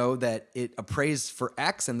want to know that it appraised for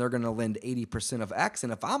X and they're going to lend 80% of X.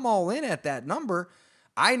 And if I'm all in at that number,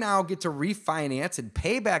 I now get to refinance and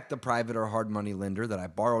pay back the private or hard money lender that I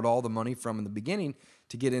borrowed all the money from in the beginning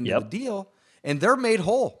to get into the deal. And they're made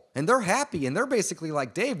whole and they're happy. And they're basically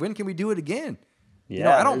like, Dave, when can we do it again?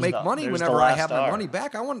 Yeah, I don't make money whenever I have my money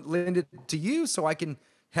back. I want to lend it to you so I can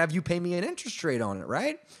have you pay me an interest rate on it,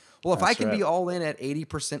 right? Well, if I can be all in at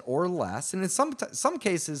 80% or less, and in some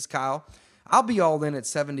cases, Kyle, I'll be all in at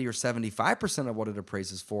 70 or 75% of what it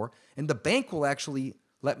appraises for, and the bank will actually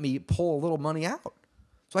let me pull a little money out.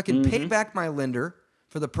 So I can pay back my lender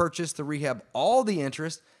for the purchase, the rehab, all the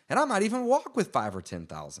interest, and I might even walk with $5,000 or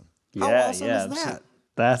 $10,000. How awesome is that?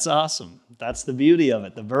 That's awesome. That's the beauty of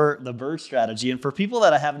it, the BRRRR strategy. And for people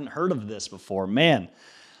that haven't heard of this before, man,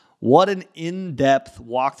 what an in-depth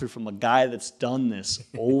walkthrough from a guy that's done this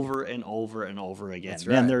over and over and over again. That's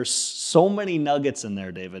right. Man, there's so many nuggets in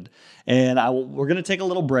there, David. And we're going to take a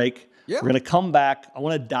little break. Yeah. We're going to come back. I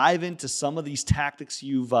want to dive into some of these tactics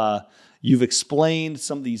you've explained,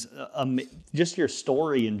 some of these, just your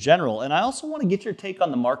story in general. And I also want to get your take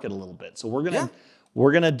on the market a little bit. So we're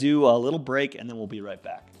going to do a little break and then we'll be right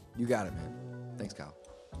back. You got it, man. Thanks, Kyle.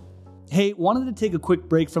 Hey, wanted to take a quick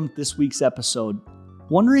break from this week's episode.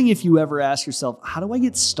 Wondering if you ever ask yourself, how do I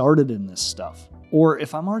get started in this stuff? Or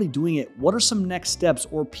if I'm already doing it, what are some next steps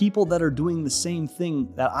or people that are doing the same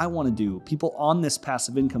thing that I want to do, people on this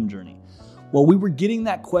passive income journey? Well, we were getting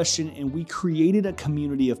that question and we created a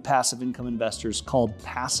community of passive income investors called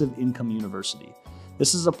Passive Income University.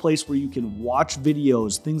 This is a place where you can watch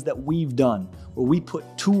videos, things that we've done, where we put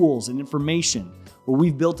tools and information, where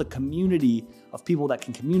we've built a community of people that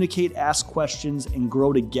can communicate, ask questions, and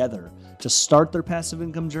grow together to start their passive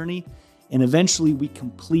income journey. And eventually we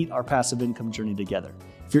complete our passive income journey together.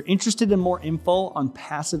 If you're interested in more info on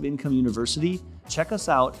Passive Income University, check us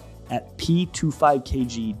out at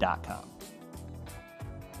p25kg.com.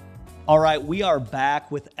 All right, we are back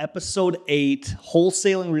with episode 8,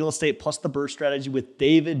 Wholesaling Real Estate plus the BRRRR Strategy with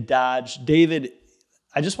David Dodge. David,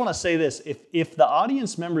 I just want to say this. If the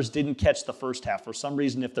audience members didn't catch the first half, for some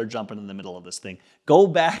reason, if they're jumping in the middle of this thing, go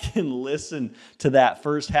back and listen to that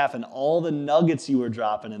first half and all the nuggets you were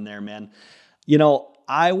dropping in there, man. You know,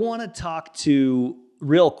 I want to talk to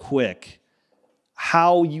real quick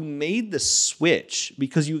how you made the switch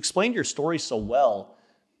because you explained your story so well.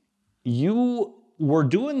 You were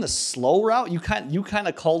doing the slow route. You kind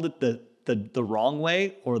of called it the wrong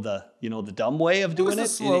way or the dumb way of doing it. It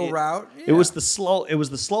was the slow route. Yeah. It was the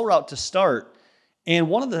slow route to start. And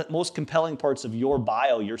one of the most compelling parts of your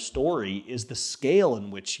bio, your story, is the scale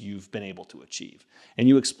in which you've been able to achieve. And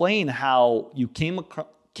you explain how you came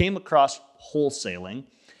across wholesaling,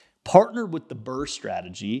 partnered with the BRRRR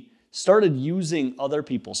strategy, started using other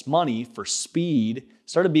people's money for speed,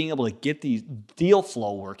 started being able to get the deal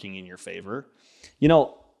flow working in your favor.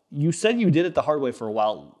 You said you did it the hard way for a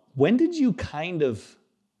while. When did you kind of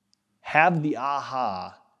have the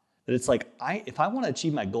aha that it's like, if I want to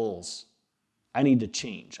achieve my goals, I need to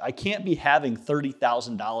change. I can't be having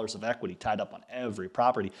 $30,000 of equity tied up on every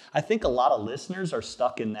property. I think a lot of listeners are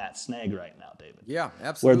stuck in that snag right now, David. Yeah,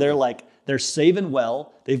 absolutely. Where they're like, they're saving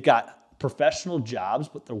well, they've got professional jobs,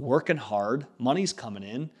 but they're working hard, money's coming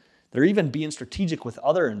in. They're even being strategic with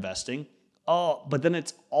other investing. Oh, but then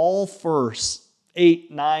it's all for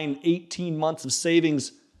 8, 9, 18 months of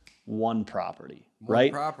savings, one property.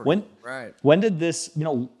 Right? When did this,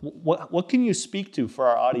 what can you speak to for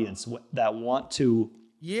our audience that want to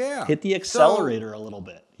hit the accelerator a little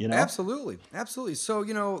bit, Absolutely. So,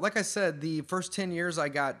 like I said, the first 10 years I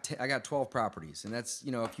got 12 properties, and that's,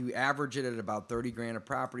 if you average it at about 30 grand a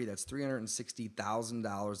property, that's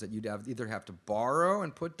 $360,000 that you'd either have to borrow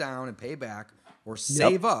and put down and pay back or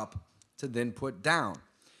save up to then put down.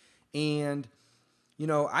 And,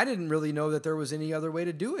 I didn't really know that there was any other way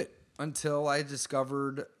to do it until I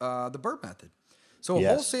discovered the BRRRR method. So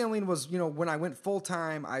wholesaling was, when I went full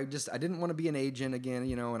time, I didn't want to be an agent again,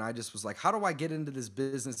 and I just was like, how do I get into this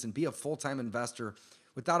business and be a full-time investor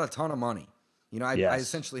without a ton of money? I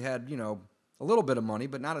essentially had, a little bit of money,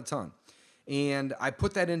 but not a ton. And I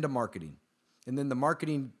put that into marketing. And then the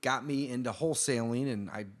marketing got me into wholesaling, and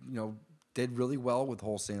I, did really well with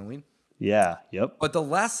wholesaling. Yeah. Yep. But the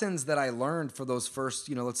lessons that I learned for those first,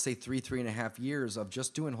 let's say 3.5 years of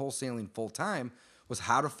just doing wholesaling full time was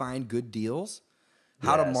how to find good deals,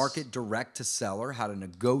 how to market direct to seller, how to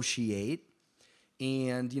negotiate,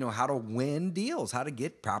 and, how to win deals, how to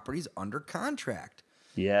get properties under contract.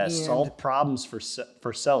 Yes, solve problems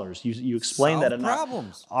for sellers. You explained that.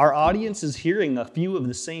 Problems. Our audience is hearing a few of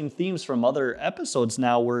the same themes from other episodes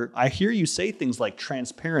now, where I hear you say things like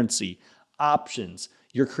transparency, options.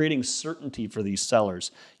 You're creating certainty for these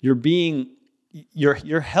sellers. You're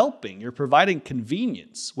helping. You're providing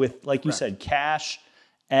convenience with, like you said, cash,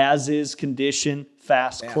 as is condition,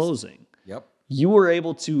 fast closing. Yep. You were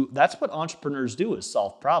able to. That's what entrepreneurs do, is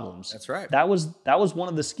solve problems. That's right. That was one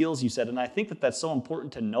of the skills you said, and I think that that's so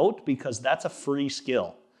important to note because that's a free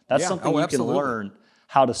skill. That's something you can learn,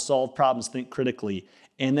 how to solve problems, think critically,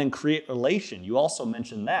 and then create relation. You also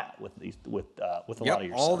mentioned that with a lot of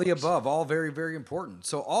your all sellers. the above, all very, very important.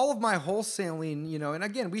 So all of my wholesaling, and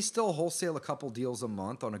again, we still wholesale a couple deals a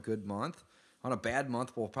month on a good month. On a bad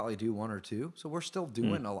month, we'll probably do 1 or 2. So we're still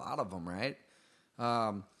doing a lot of them, right?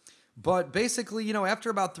 But basically,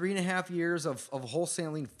 after about 3.5 years of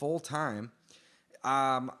wholesaling full time,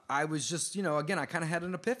 I was just, again, I kind of had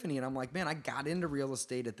an epiphany, and I'm like, man, I got into real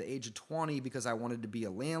estate at the age of 20 because I wanted to be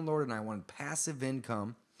a landlord and I wanted passive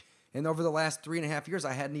income. And over the last 3.5 years,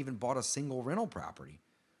 I hadn't even bought a single rental property.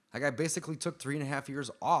 Like, I basically took 3.5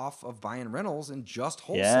 years off of buying rentals and just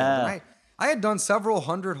wholesale. Yeah. And I had done several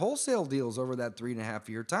hundred wholesale deals over that 3.5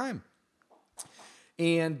 year time.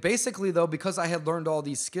 And basically, though, because I had learned all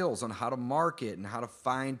these skills on how to market and how to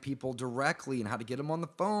find people directly and how to get them on the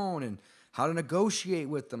phone and how to negotiate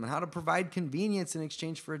with them and how to provide convenience in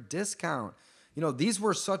exchange for a discount. These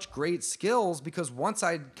were such great skills because once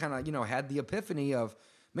I kind of, had the epiphany of,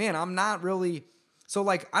 man, I'm not really, so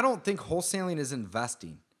like, I don't think wholesaling is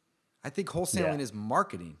investing. I think wholesaling is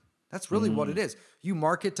marketing. That's really what it is. You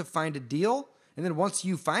market to find a deal, and then once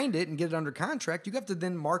you find it and get it under contract, you have to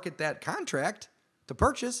then market that contract to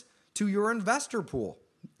purchase to your investor pool.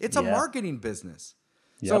 It's a marketing business.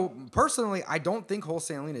 Yep. So personally, I don't think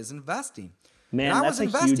wholesaling is investing. Man, and I was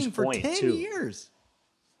investing for 10 years.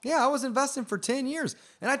 Yeah, I was investing for 10 years.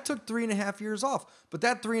 And I took 3.5 years off. But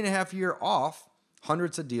that 3.5 year off,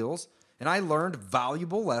 hundreds of deals, and I learned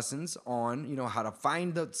valuable lessons on, how to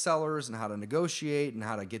find the sellers and how to negotiate and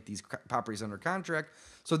how to get these properties under contract.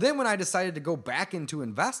 So then when I decided to go back into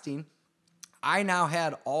investing, I now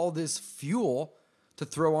had all this fuel to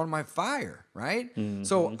throw on my fire, right? Mm-hmm.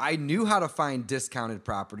 So I knew how to find discounted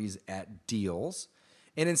properties at deals.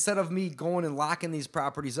 And instead of me going and locking these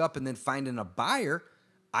properties up and then finding a buyer,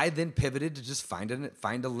 I then pivoted to just find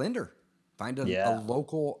a lender, find a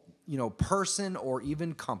local, person or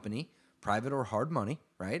even company, private or hard money,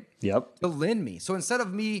 right? Yep. To lend me. So instead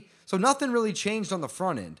of so nothing really changed on the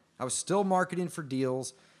front end. I was still marketing for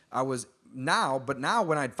deals. But now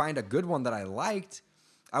when I'd find a good one that I liked,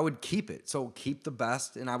 I would keep it. So keep the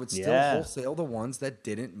best, and I would still wholesale the ones that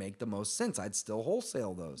didn't make the most sense. I'd still whole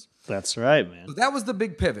those. That's right, man. So that was the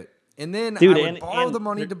big pivot. And then I would borrow the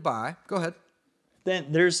money to buy. Go ahead.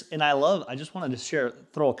 Then I just wanted to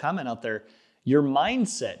throw a comment out there. Your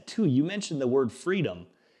mindset too. You mentioned the word freedom.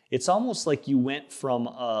 it's almost like you went from,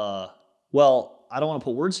 well, I don't want to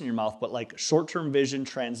put words in your mouth, but like short-term vision,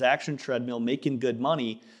 transaction treadmill, making good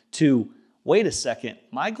money to, wait a second,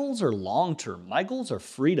 my goals are long-term. My goals are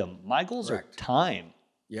freedom. My goals are time,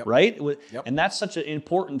 right? And that's such an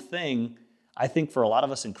important thing. I think for a lot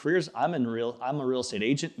of us in careers, I'm a real estate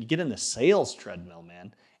agent. You get in the sales treadmill,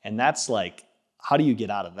 man. And that's like, how do you get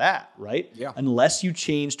out of that, right? Yeah. Unless you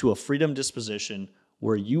change to a freedom disposition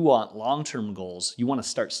where you want long-term goals, you want to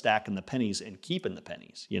start stacking the pennies and keeping the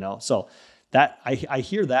pennies, you know? So that I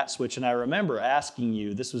hear that switch. And I remember asking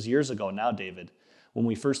you, this was years ago now, David, when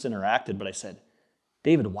we first interacted, but I said,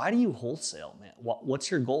 David, why do you wholesale, man? What's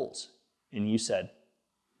your goals? And you said,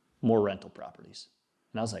 more rental properties.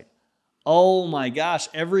 And I was like, oh my gosh,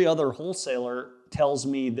 every other wholesaler tells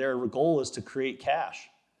me their goal is to create cash.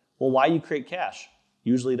 Well, why you create cash?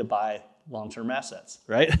 Usually to buy long-term assets,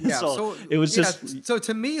 right? Yeah, so it was just... So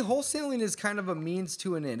to me, wholesaling is kind of a means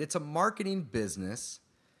to an end. It's a marketing business,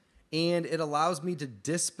 and it allows me to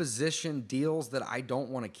disposition deals that I don't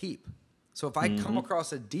want to keep. So if I come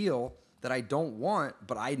across a deal that I don't want,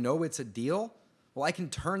 but I know it's a deal, well, I can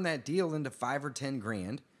turn that deal into 5 or 10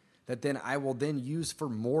 grand that then I will then use for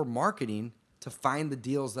more marketing to find the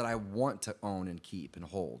deals that I want to own and keep and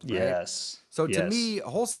hold. Right? Yes. So to me,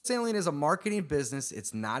 wholesaling is a marketing business.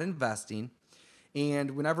 It's not investing.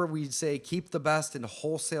 And whenever we say keep the best and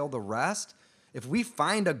wholesale the rest, if we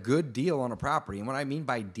find a good deal on a property, and what I mean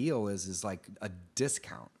by deal is like a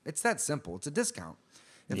discount. It's that simple. It's a discount.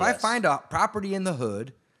 If I find a property in the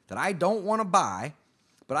hood that I don't want to buy,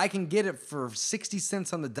 but I can get it for 60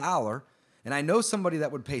 cents on the dollar, and I know somebody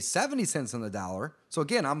that would pay 70 cents on the dollar. So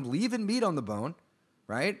again, I'm leaving meat on the bone,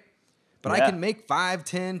 right? But I can make 5,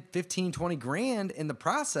 10, 15, 20 grand in the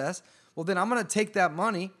process. Well, then I'm going to take that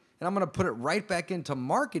money and I'm going to put it right back into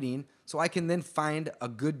marketing so I can then find a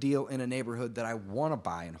good deal in a neighborhood that I want to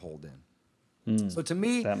buy and hold in. So to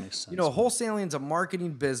me, that makes sense, wholesaling is a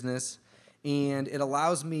marketing business, and it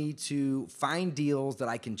allows me to find deals that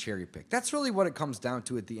I can cherry pick. That's really what it comes down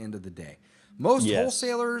to at the end of the day. Most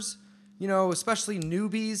wholesalers, especially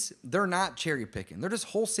newbies, they're not cherry picking. They're just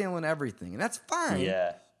wholesaling everything, and that's fine.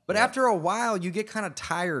 Yeah. But after a while, you get kind of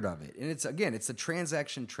tired of it. And it's a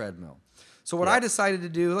transaction treadmill. So what I decided to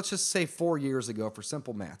do, let's just say 4 years ago for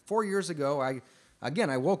simple math. 4 years ago, I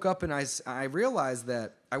woke up and I realized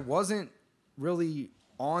that I wasn't really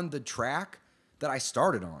on the track that I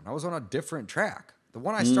started on. I was on a different track. The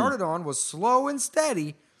one I started on was slow and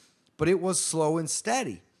steady, but it was slow and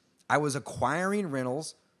steady. I was acquiring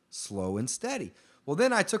rentals slow and steady. Well,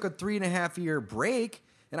 then I took a 3.5-year break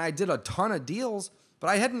and I did a ton of deals, but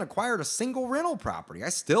I hadn't acquired a single rental property. I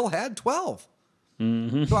still had 12.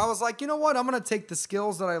 So I was like, you know what? I'm going to take the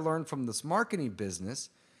skills that I learned from this marketing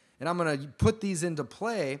business and I'm going to put these into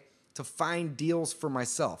play to find deals for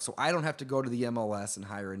myself. So I don't have to go to the MLS and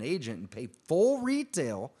hire an agent and pay full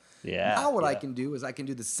retail. Now what I can do is I can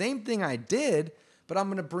do the same thing I did, but I'm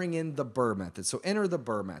going to bring in the BRRRR method. So enter the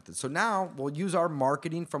BRRRR method. So now we'll use our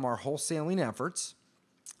marketing from our wholesaling efforts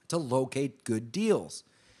to locate good deals.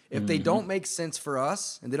 If they don't make sense for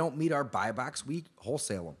us and they don't meet our buy box, we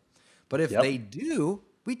wholesale them. But if they do,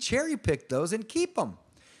 we cherry pick those and keep them.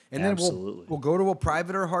 And then we'll go to a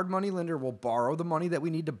private or hard money lender. We'll borrow the money that we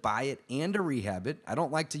need to buy it and to rehab it. I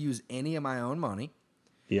don't like to use any of my own money.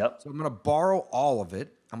 So I'm going to borrow all of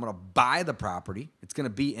it. I'm going to buy the property. It's going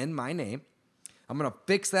to be in my name. I'm going to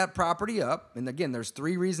fix that property up. And again, there's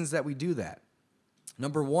 3 reasons that we do that.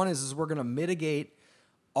 Number 1 is we're going to mitigate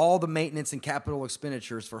all the maintenance and capital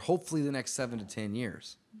expenditures for hopefully the next 7 to 10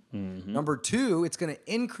 years. Number 2, it's going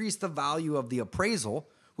to increase the value of the appraisal,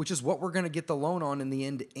 which is what we're going to get the loan on in the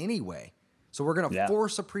end anyway. So we're going to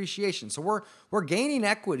force appreciation. So we're gaining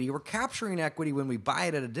equity. We're capturing equity when we buy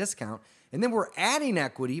it at a discount. And then we're adding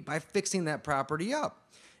equity by fixing that property up.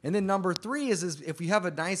 And then number 3 is if you have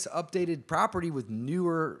a nice updated property with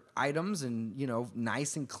newer items and,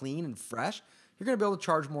 nice and clean and fresh, you're going to be able to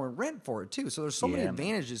charge more rent for it too. So there's so many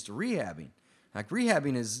advantages to rehabbing. Like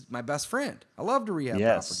rehabbing is my best friend. I love to rehab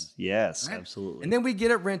properties. Yes, absolutely. And then we get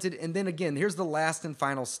it rented. And then again, here's the last and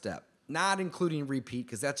final step, not including repeat,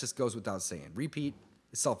 because that just goes without saying. Repeat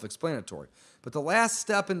is self-explanatory. But the last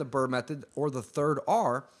step in the BRRRR method, or the third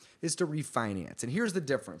R, is to refinance. And here's the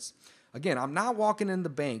difference. Again, I'm not walking in the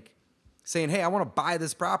bank saying, hey, I want to buy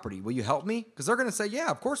this property. Will you help me? Because they're going to say, yeah,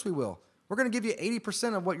 of course we will. We're going to give you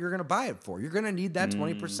 80% of what you're going to buy it for. You're going to need that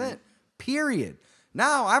 20%, period.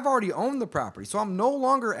 Now, I've already owned the property, so I'm no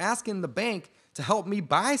longer asking the bank to help me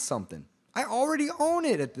buy something. I already own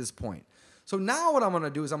it at this point. So now what I'm going to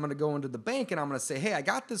do is I'm going to go into the bank and I'm going to say, hey, I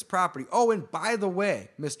got this property. Oh, and by the way,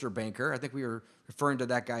 Mr. Banker, I think we were referring to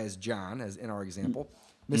that guy as John as in our example.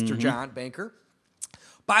 Mr. John Banker.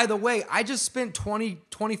 By the way, I just spent 20,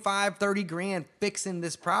 25, 30 grand fixing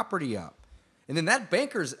this property up. And then that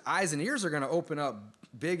banker's eyes and ears are going to open up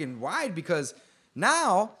big and wide, because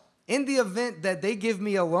now in the event that they give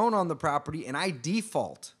me a loan on the property and I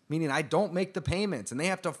default, meaning I don't make the payments and they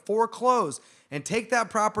have to foreclose and take that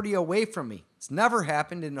property away from me. It's never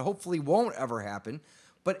happened and hopefully won't ever happen.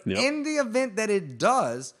 But in the event that it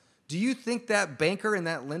does, do you think that banker and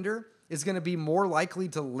that lender is going to be more likely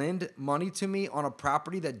to lend money to me on a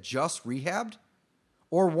property that just rehabbed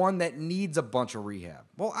or one that needs a bunch of rehab?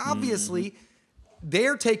 Well, obviously,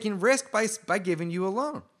 they're taking risk by giving you a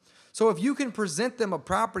loan. So if you can present them a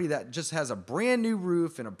property that just has a brand new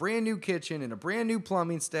roof and a brand new kitchen and a brand new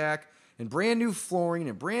plumbing stack and brand new flooring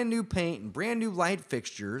and brand new paint and brand new light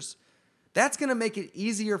fixtures, that's going to make it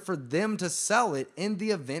easier for them to sell it in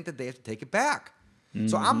the event that they have to take it back.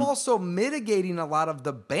 So I'm also mitigating a lot of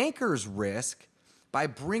the banker's risk by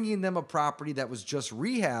bringing them a property that was just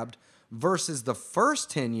rehabbed versus the first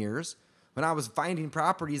 10 years when I was finding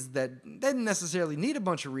properties that didn't necessarily need a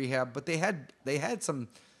bunch of rehab, but they had some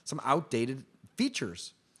outdated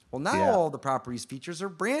features. Well, now all the property's features are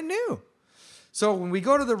brand new. So when we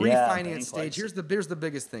go to the refinance stage, here's the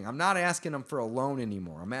biggest thing. I'm not asking them for a loan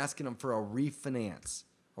anymore. I'm asking them for a refinance,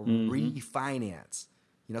 refinance.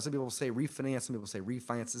 You know, some people say refinance, some people say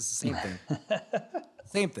refinance. It's the same thing.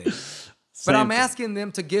 Same thing. But I'm asking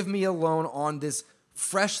them to give me a loan on this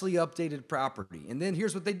freshly updated property. And then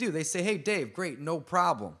here's what they do. They say, hey, Dave, great, no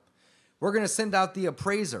problem. We're going to send out the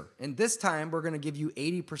appraiser. And this time we're going to give you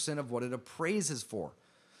 80% of what it appraises for.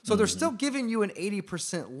 So they're still giving you an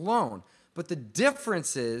 80% loan. But the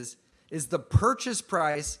difference is the purchase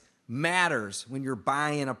price matters when you're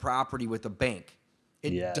buying a property with a bank.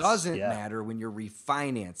 It doesn't matter when you're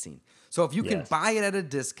refinancing. So if you can buy it at a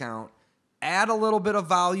discount, add a little bit of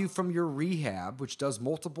value from your rehab, which does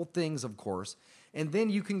multiple things, of course, and then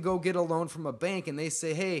you can go get a loan from a bank and they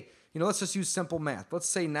say, hey, you know, let's just use simple math. Let's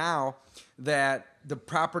say now that the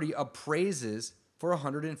property appraises for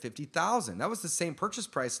 $150,000. That was the same purchase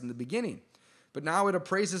price in the beginning, but now it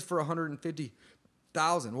appraises for $150,000.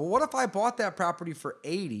 Well, what if I bought that property for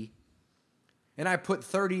 $80,000 and I put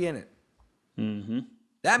 $30,000 in it?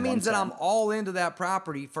 That means that I'm all into that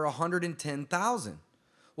property for $110,000.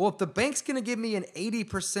 Well, if the bank's going to give me an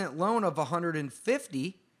 80% loan of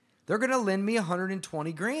 $150,000, they're going to lend me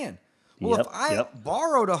 $120,000. Well, if I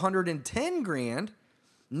borrowed $110,000,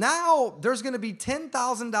 now there's going to be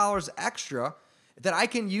 $10,000 extra that I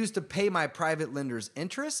can use to pay my private lender's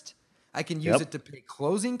interest. I can use it to pay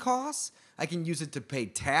closing costs. I can use it to pay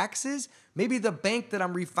taxes. Maybe the bank that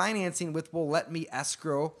I'm refinancing with will let me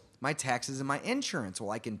escrow my taxes and my insurance.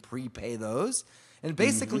 Well, I can prepay those. And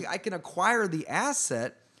basically, I can acquire the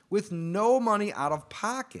asset with no money out of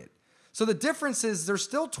pocket. So the difference is there's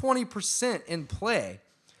still 20% in play,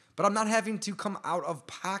 but I'm not having to come out of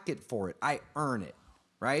pocket for it. I earn it,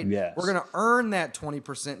 right? Yes. We're going to earn that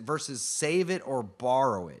 20% versus save it or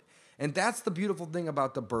borrow it. And that's the beautiful thing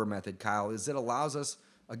about the BRRRR method, Kyle, is it allows us,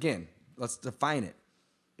 again, let's define it.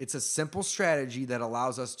 It's a simple strategy that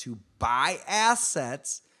allows us to buy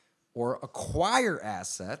assets or acquire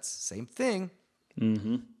assets, same thing,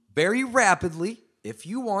 very rapidly, if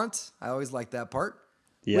you want. I always like that part.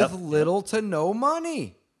 With little to no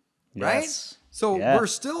money, right? So we're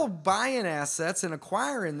still buying assets and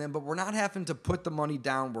acquiring them, but we're not having to put the money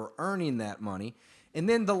down. We're earning that money. And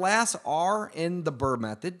then the last R in the BRRRR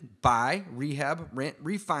method, buy, rehab, rent,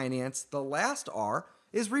 refinance. The last R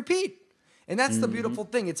is repeat. And that's the beautiful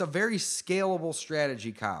thing. It's a very scalable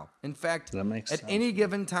strategy, Kyle. In fact, at any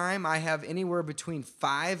given time, I have anywhere between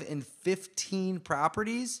 5 and 15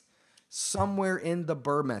 properties somewhere in the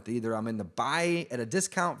BRRRR method. Either I'm in the buy at a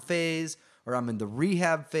discount phase, or I'm in the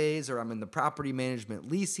rehab phase, or I'm in the property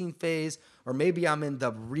management leasing phase, or maybe I'm in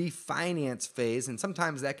the refinance phase. And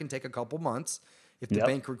sometimes that can take a couple months if the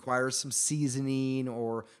bank requires some seasoning,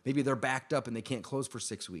 or maybe they're backed up and they can't close for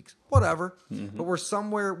 6 weeks, whatever. But we're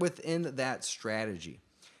somewhere within that strategy.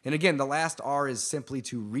 And again, the last R is simply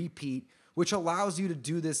to repeat, which allows you to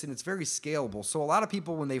do this, and it's very scalable. So a lot of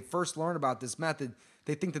people, when they first learn about this method,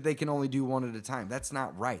 they think that they can only do one at a time. That's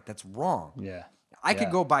not right. That's wrong. I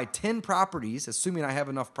could go buy 10 properties, assuming I have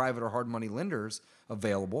enough private or hard money lenders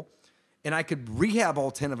available, and I could rehab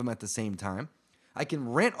all 10 of them at the same time. I can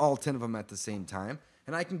rent all 10 of them at the same time,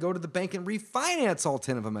 and I can go to the bank and refinance all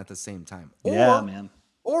 10 of them at the same time.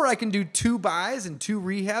 Or I can do 2 buys and 2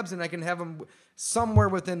 rehabs, and I can have them somewhere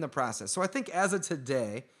within the process. So I think as of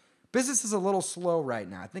today, business is a little slow right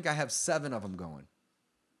now. I think I have 7 of them going.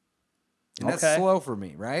 And that's slow for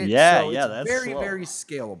me, right? So it's that's very, slow. very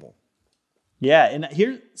scalable. Yeah,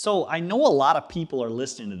 and so I know a lot of people are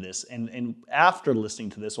listening to this, and after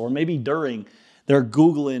listening to this, or maybe during, they're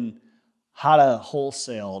Googling how to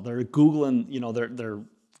wholesale. They're Googling, they're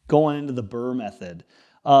going into the BRRRR method.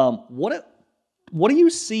 What do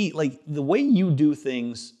you see? Like, the way you do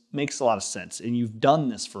things makes a lot of sense, and you've done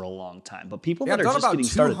this for a long time. But people Yeah, that I've are done just about getting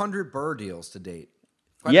started, 200 BRRRR deals to date.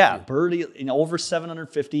 Quite a yeah, few. BRRRR, over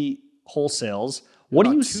 750 wholesales. What do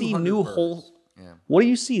About you see 200 BRRRRs. Yeah. What do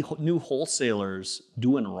you see new wholesalers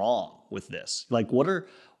doing wrong with this? Like,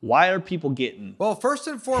 why are people getting Well, first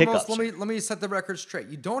and foremost, hiccups? let me set the record straight.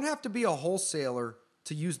 You don't have to be a wholesaler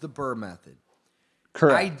to use the BRRRR method.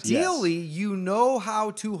 Correct. Ideally, Yes. you know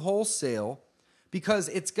how to wholesale because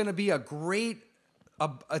it's going to be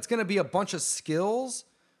it's going to be a bunch of skills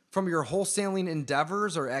from your wholesaling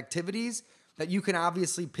endeavors or activities that you can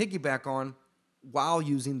obviously piggyback on while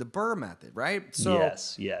using the BRRRR method, right? So,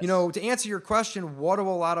 Yes. to answer your question, what do a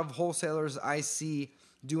lot of wholesalers I see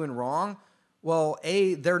doing wrong? Well,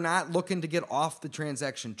 they're not looking to get off the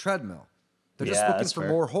transaction treadmill. They're just Yeah, looking that's for fair.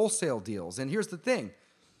 more wholesale deals. And here's the thing.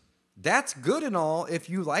 That's good and all if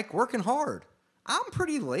you like working hard. I'm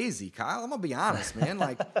pretty lazy, Kyle. I'm going to be honest, man.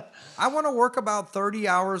 Like, I want to work about 30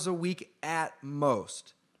 hours a week at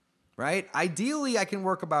most, right? Ideally, I can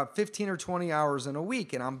work about 15 or 20 hours in a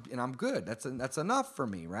week, and I'm good. That's enough for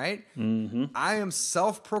me, right? Mm-hmm. I am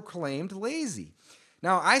self-proclaimed lazy.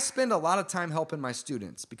 Now, I spend a lot of time helping my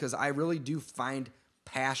students because I really do find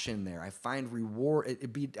passion there. I find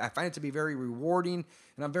I find it to be very rewarding,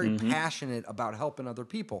 and I'm very passionate about helping other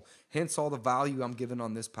people. Hence all the value I'm giving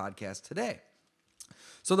on this podcast today.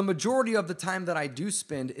 So the majority of the time that I do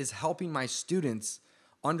spend is helping my students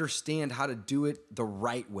understand how to do it the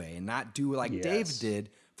right way and not do like Dave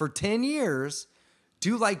did for 10 years,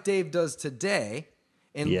 do like Dave does today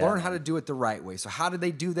and learn how to do it the right way. So how do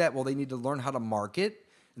they do that? Well, they need to learn how to market.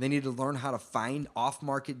 They need to learn how to find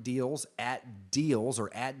off-market deals at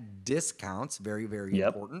discounts. Very, very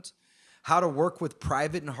important. How to work with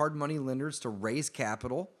private and hard money lenders to raise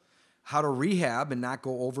capital. How to rehab and not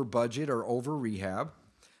go over budget or over rehab.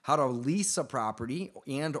 How to lease a property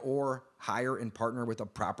and or hire and partner with a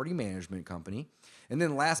property management company. And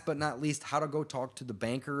then last but not least, how to go talk to the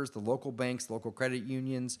bankers, the local banks, local credit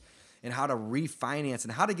unions, and how to refinance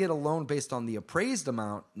and how to get a loan based on the appraised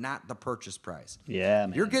amount, not the purchase price. Yeah,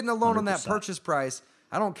 man. You're getting a loan 100%. on that purchase price.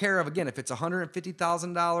 I don't care if it's a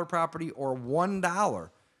 $150,000 property or $1,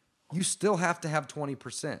 you still have to have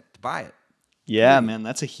 20% to buy it. Yeah, man,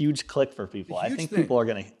 that's a huge click for people. I think people are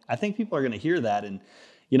gonna hear that, and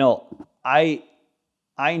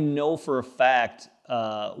I know for a fact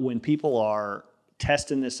when people are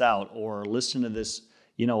testing this out or listening to this,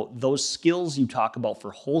 those skills you talk about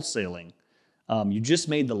for wholesaling, you just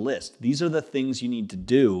made the list. These are the things you need to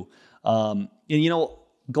do, and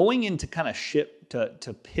going into kind of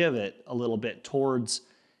to pivot a little bit towards,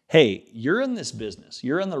 hey, you're in this business,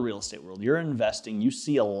 you're in the real estate world, you're investing, you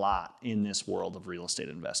see a lot in this world of real estate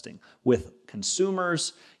investing with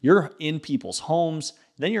consumers, you're in people's homes,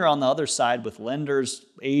 then you're on the other side with lenders,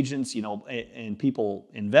 agents, and people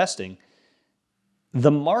investing.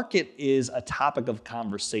 The market is a topic of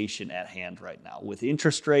conversation at hand right now with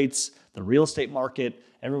interest rates, the real estate market.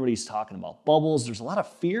 Everybody's talking about bubbles. There's a lot of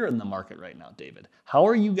fear in the market right now, David. How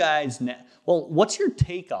are you guys? What's your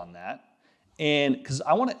take on that? And because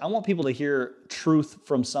I want people to hear truth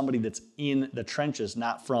from somebody that's in the trenches,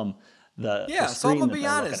 not from the So I'm screen gonna that be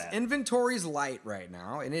they're honest. looking at. Inventory's light right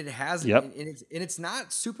now, and it has. Yep. And it's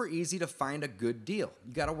not super easy to find a good deal.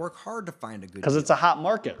 You got to work hard to find a good deal. Because it's a hot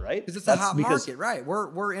market, right? Because it's a hot market, right?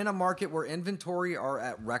 We're in a market where inventory are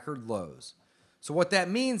at record lows. So what that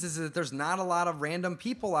means is that there's not a lot of random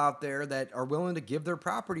people out there that are willing to give their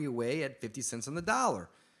property away at 50 cents on the dollar.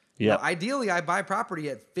 Yeah. Ideally, I buy property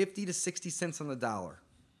at 50 to 60 cents on the dollar.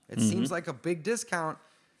 It seems like a big discount,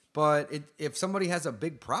 but if somebody has a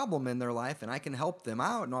big problem in their life and I can help them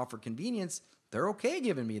out and offer convenience, they're okay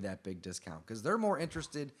giving me that big discount because they're more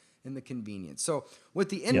interested in the convenience. So with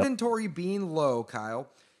the inventory being low, Kyle,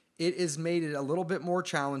 it has made it a little bit more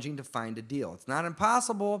challenging to find a deal. It's not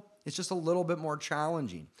impossible. It's just a little bit more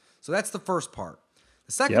challenging. So that's the first part.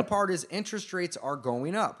 The second part is interest rates are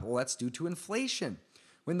going up. Well, that's due to inflation.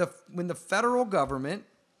 When the federal government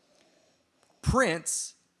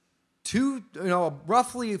prints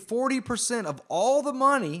roughly 40% of all the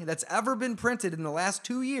money that's ever been printed in the last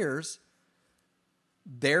 2 years,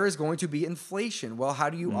 there is going to be inflation. Well,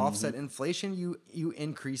 how do you offset inflation? You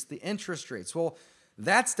increase the interest rates. Well,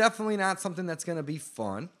 that's definitely not something that's going to be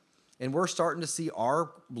fun. And we're starting to see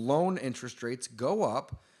our loan interest rates go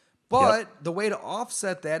up. But the way to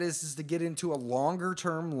offset that is to get into a longer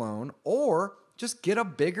term loan or just get a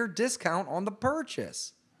bigger discount on the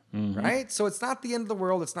purchase, right? So it's not the end of the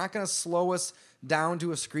world. It's not going to slow us down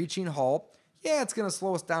to a screeching halt. Yeah, it's going to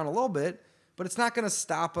slow us down a little bit, but it's not going to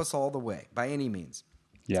stop us all the way by any means.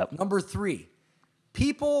 Yep. Number 3,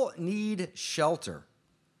 people need shelter.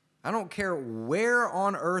 I don't care where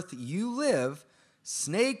on earth you live,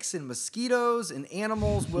 snakes and mosquitoes and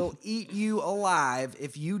animals will eat you alive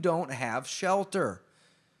if you don't have shelter.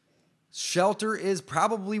 Shelter is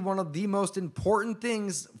probably one of the most important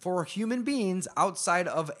things for human beings outside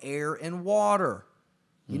of air and water.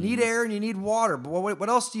 You need air and you need water, but what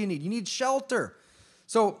else do you need? You need shelter.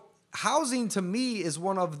 So housing to me is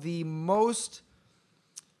one of the most,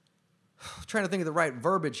 I'm trying to think of the right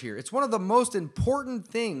verbiage here. It's one of the most important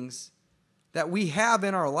things that we have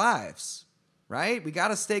in our lives, right? We got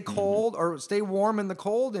to stay cold or stay warm in the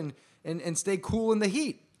cold and stay cool in the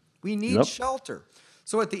heat. We need shelter.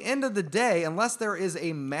 So at the end of the day, unless there is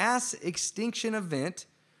a mass extinction event,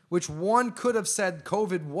 which one could have said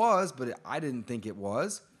COVID was, but I didn't think it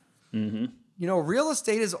was, real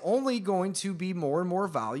estate is only going to be more and more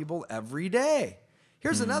valuable every day.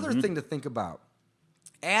 Here's another thing to think about.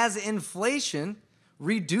 As inflation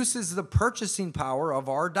reduces the purchasing power of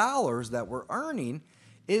our dollars that we're earning,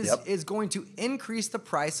 is going to increase the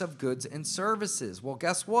price of goods and services. Well,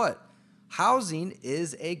 guess what? Housing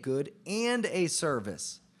is a good and a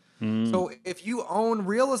service. So if you own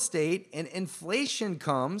real estate and inflation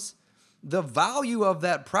comes, the value of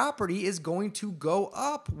that property is going to go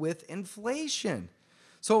up with inflation.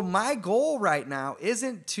 So my goal right now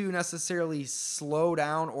isn't to necessarily slow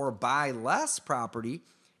down or buy less property.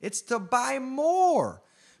 It's to buy more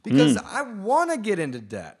because I want to get into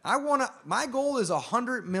debt. My goal is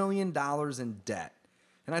 $100 million in debt.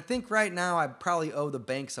 And I think right now I probably owe the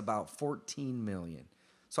banks about $14 million.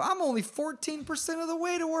 So I'm only 14% of the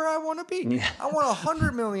way to where I want to be. I want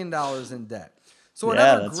 $100 million in debt. So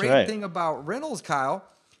another great thing about rentals, Kyle,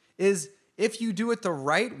 is if you do it the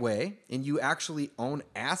right way and you actually own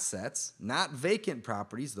assets, not vacant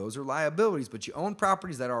properties, those are liabilities, but you own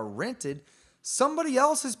properties that are rented, somebody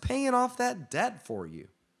else is paying off that debt for you,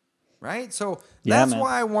 right? So that's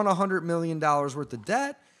why I want $100 million worth of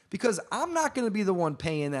debt, because I'm not going to be the one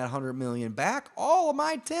paying that $100 million back. All of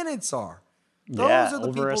my tenants are. Those are the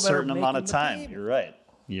over people a certain that are amount of making time. the payment.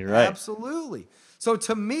 You're right. Absolutely. So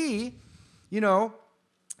to me,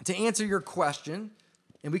 to answer your question,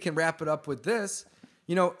 and we can wrap it up with this,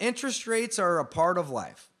 interest rates are a part of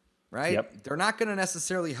life, right? Yep. They're not going to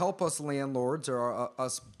necessarily help us landlords or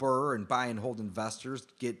us BRRRR and buy and hold investors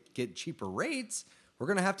get cheaper rates. We're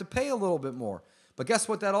going to have to pay a little bit more. But guess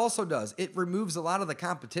what that also does? It removes a lot of the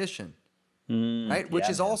competition, right? Which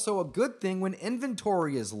is also a good thing when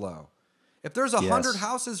inventory is low. If there's 100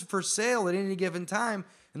 houses for sale at any given time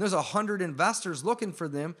and there's 100 investors looking for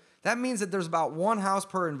them, that means that there's about one house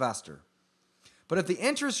per investor. But if the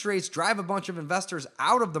interest rates drive a bunch of investors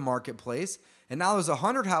out of the marketplace and now there's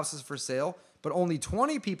 100 houses for sale, but only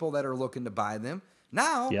 20 people that are looking to buy them,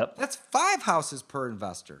 now that's 5 houses per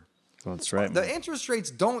investor. That's right. The interest rates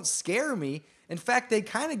don't scare me. In fact, they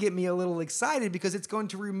kind of get me a little excited because it's going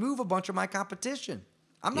to remove a bunch of my competition.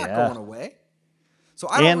 I'm not going away. So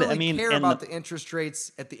I don't really care about the interest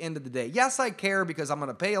rates at the end of the day. Yes, I care because I'm going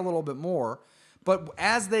to pay a little bit more. But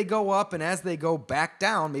as they go up and as they go back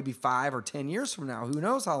down, maybe 5 or 10 years from now, who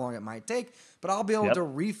knows how long it might take, but I'll be able to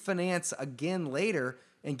refinance again later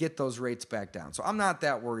and get those rates back down. So I'm not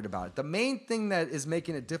that worried about it. The main thing that is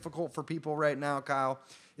making it difficult for people right now, Kyle,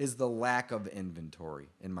 is the lack of inventory,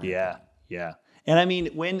 in my opinion. Yeah. And I mean,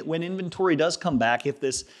 when inventory does come back, if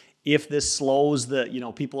this slows,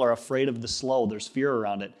 people are afraid of the slow, there's fear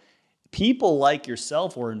around it. People like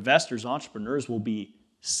yourself or investors, entrepreneurs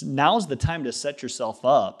now's the time to set yourself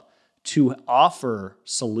up to offer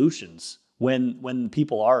solutions when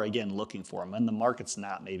people are again looking for them and the market's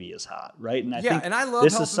not maybe as hot, right? And I think and I love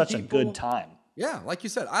this is such a good time. Yeah, like you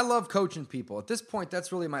said, I love coaching people. At this point,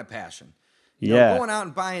 that's really my passion. Going out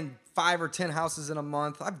and buying 5 or 10 houses in a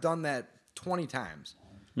month, I've done that 20 times.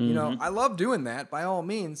 I love doing that by all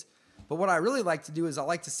means. But what I really like to do is I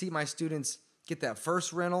like to see my students get that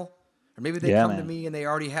first rental, or maybe they come to me and they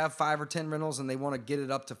already have 5 or 10 rentals and they want to get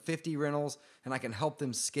it up to 50 rentals, and I can help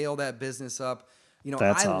them scale that business up.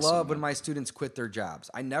 That's I awesome, love when my students quit their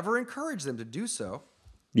jobs. I never encourage them to do so.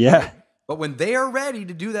 Yeah. Right? But when they are ready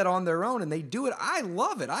to do that on their own and they do it, I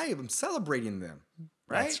love it. I am celebrating them.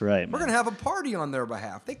 Right? That's right. We're going to have a party on their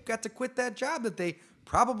behalf. They got to quit that job that they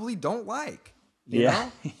probably don't like. You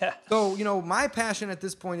know? Yeah. So, my passion at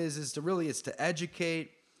this point is to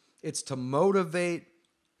educate, it's to motivate,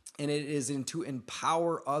 and it is to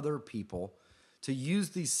empower other people to use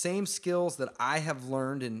these same skills that I have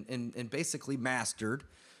learned and basically mastered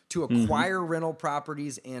to acquire rental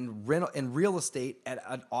properties and real estate at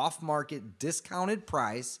an off-market discounted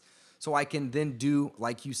price, so I can then do,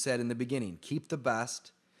 like you said in the beginning, keep the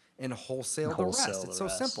best and wholesale the rest. It's so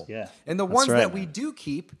simple. Yeah. And the ones that we do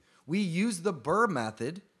keep, we use the BRRRR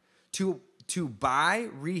method to buy,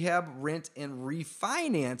 rehab, rent, and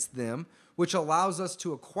refinance them, which allows us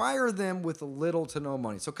to acquire them with little to no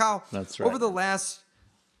money. So Kyle, over the last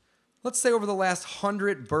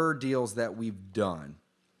 100 BRRRR deals that we've done,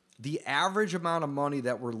 the average amount of money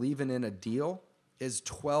that we're leaving in a deal is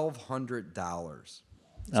 $1,200.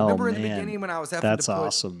 So remember in the beginning when I was having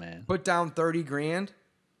to put down 30 grand?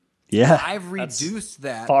 Yeah. I've reduced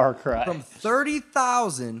that from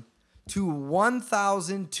 30,000 to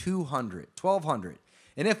 1,200, 1,200.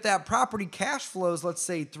 And if that property cash flows, let's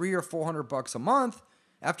say $300 or $400 a month,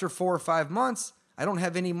 after 4 or 5 months, I don't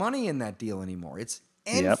have any money in that deal anymore. It's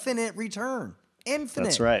infinite return. Infinite.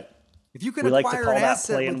 That's right. If you can acquire an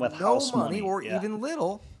asset with no money or even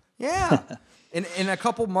little, in a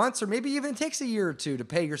couple months, or maybe even it takes a year or two to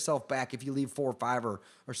pay yourself back if you leave 4 or 5 or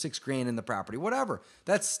 6 grand in the property, whatever.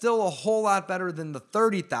 That's still a whole lot better than the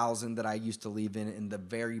 30,000 that I used to leave in the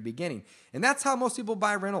very beginning. And that's how most people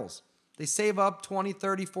buy rentals. They save up 20,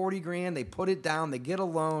 30, 40 grand, they put it down, they get a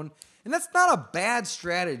loan. And that's not a bad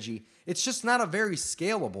strategy. It's just not a very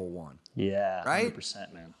scalable one. Yeah, right?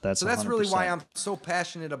 100%, man. That's really why I'm so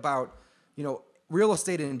passionate about, real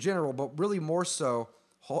estate in general, but really more so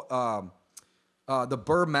the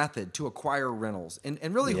BRRRR method to acquire rentals.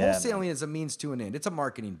 And really wholesaling is a means to an end. It's a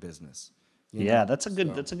marketing business. That's a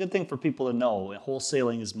good thing for people to know.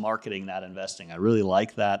 Wholesaling is marketing, not investing. I really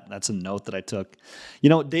like that. That's a note that I took.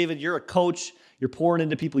 David, you're a coach. You're pouring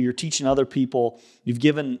into people. You're teaching other people. You've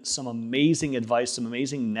given some amazing advice, some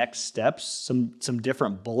amazing next steps, some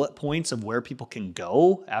different bullet points of where people can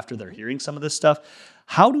go after they're hearing some of this stuff.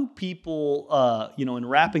 How do people, in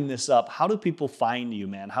wrapping this up, how do people find you,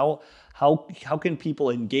 man? How can people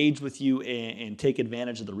engage with you and take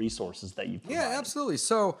advantage of the resources that you've provided? Yeah, absolutely.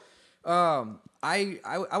 So I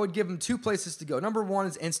would give them 2 places to go. Number 1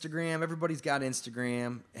 is Instagram. Everybody's got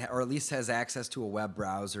Instagram, or at least has access to a web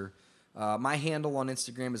browser. My handle on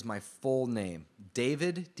Instagram is my full name,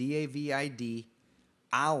 David, D-A-V-I-D,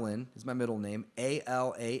 Allen is my middle name,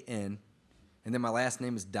 A-L-A-N, and then my last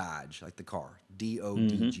name is Dodge, like the car,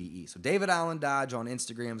 D-O-D-G-E. So David Allen Dodge on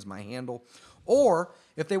Instagram is my handle. Or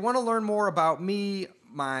if they want to learn more about me,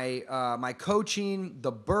 my coaching,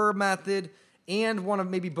 the BRRRR method, and want to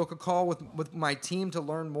maybe book a call with my team to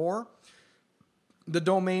learn more, the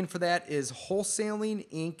domain for that is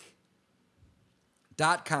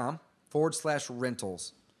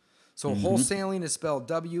wholesalinginc.com/rentals. So wholesaling is spelled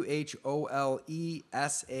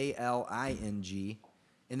WHOLESALING,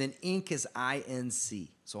 and then Inc is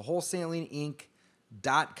INC. So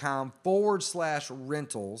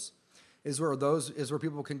wholesalinginc.com/rentals is where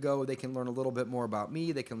people can go. They can learn a little bit more about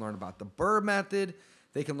me. They can learn about the BRRRR method.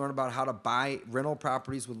 They can learn about how to buy rental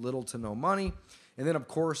properties with little to no money. And then, of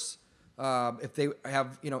course, if they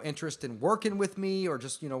have interest in working with me, or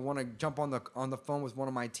just want to jump on the phone with one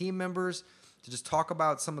of my team members to just talk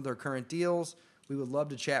about some of their current deals, we would love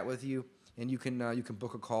to chat with you. And you can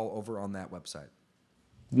book a call over on that website.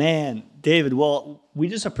 Man, David, well, we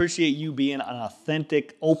just appreciate you being an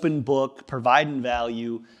authentic, open book, providing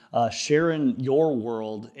value, sharing your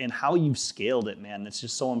world and how you've scaled it, man. It's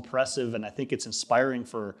just so impressive, and I think it's inspiring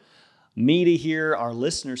for me to hear, our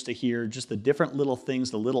listeners to hear, just the different little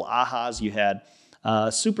things, the little ahas you had.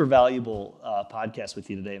 Super valuable podcast with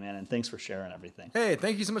you today, man, and thanks for sharing everything. Hey,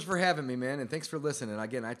 thank you so much for having me, man, and thanks for listening.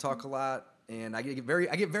 Again, I talk a lot, and I get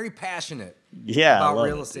very passionate about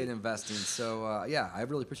real estate investing. So, I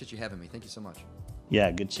really appreciate you having me. Thank you so much.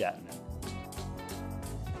 Yeah, good chatting, man.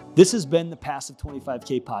 This has been the Passive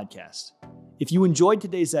 25K podcast. If you enjoyed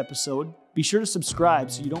today's episode, be sure to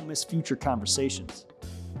subscribe so you don't miss future conversations.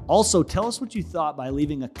 Also, tell us what you thought by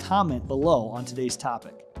leaving a comment below on today's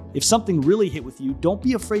topic. If something really hit with you, don't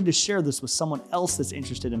be afraid to share this with someone else that's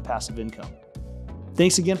interested in passive income.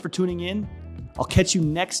 Thanks again for tuning in. I'll catch you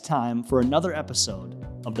next time for another episode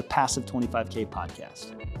of the Passive 25K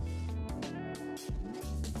podcast.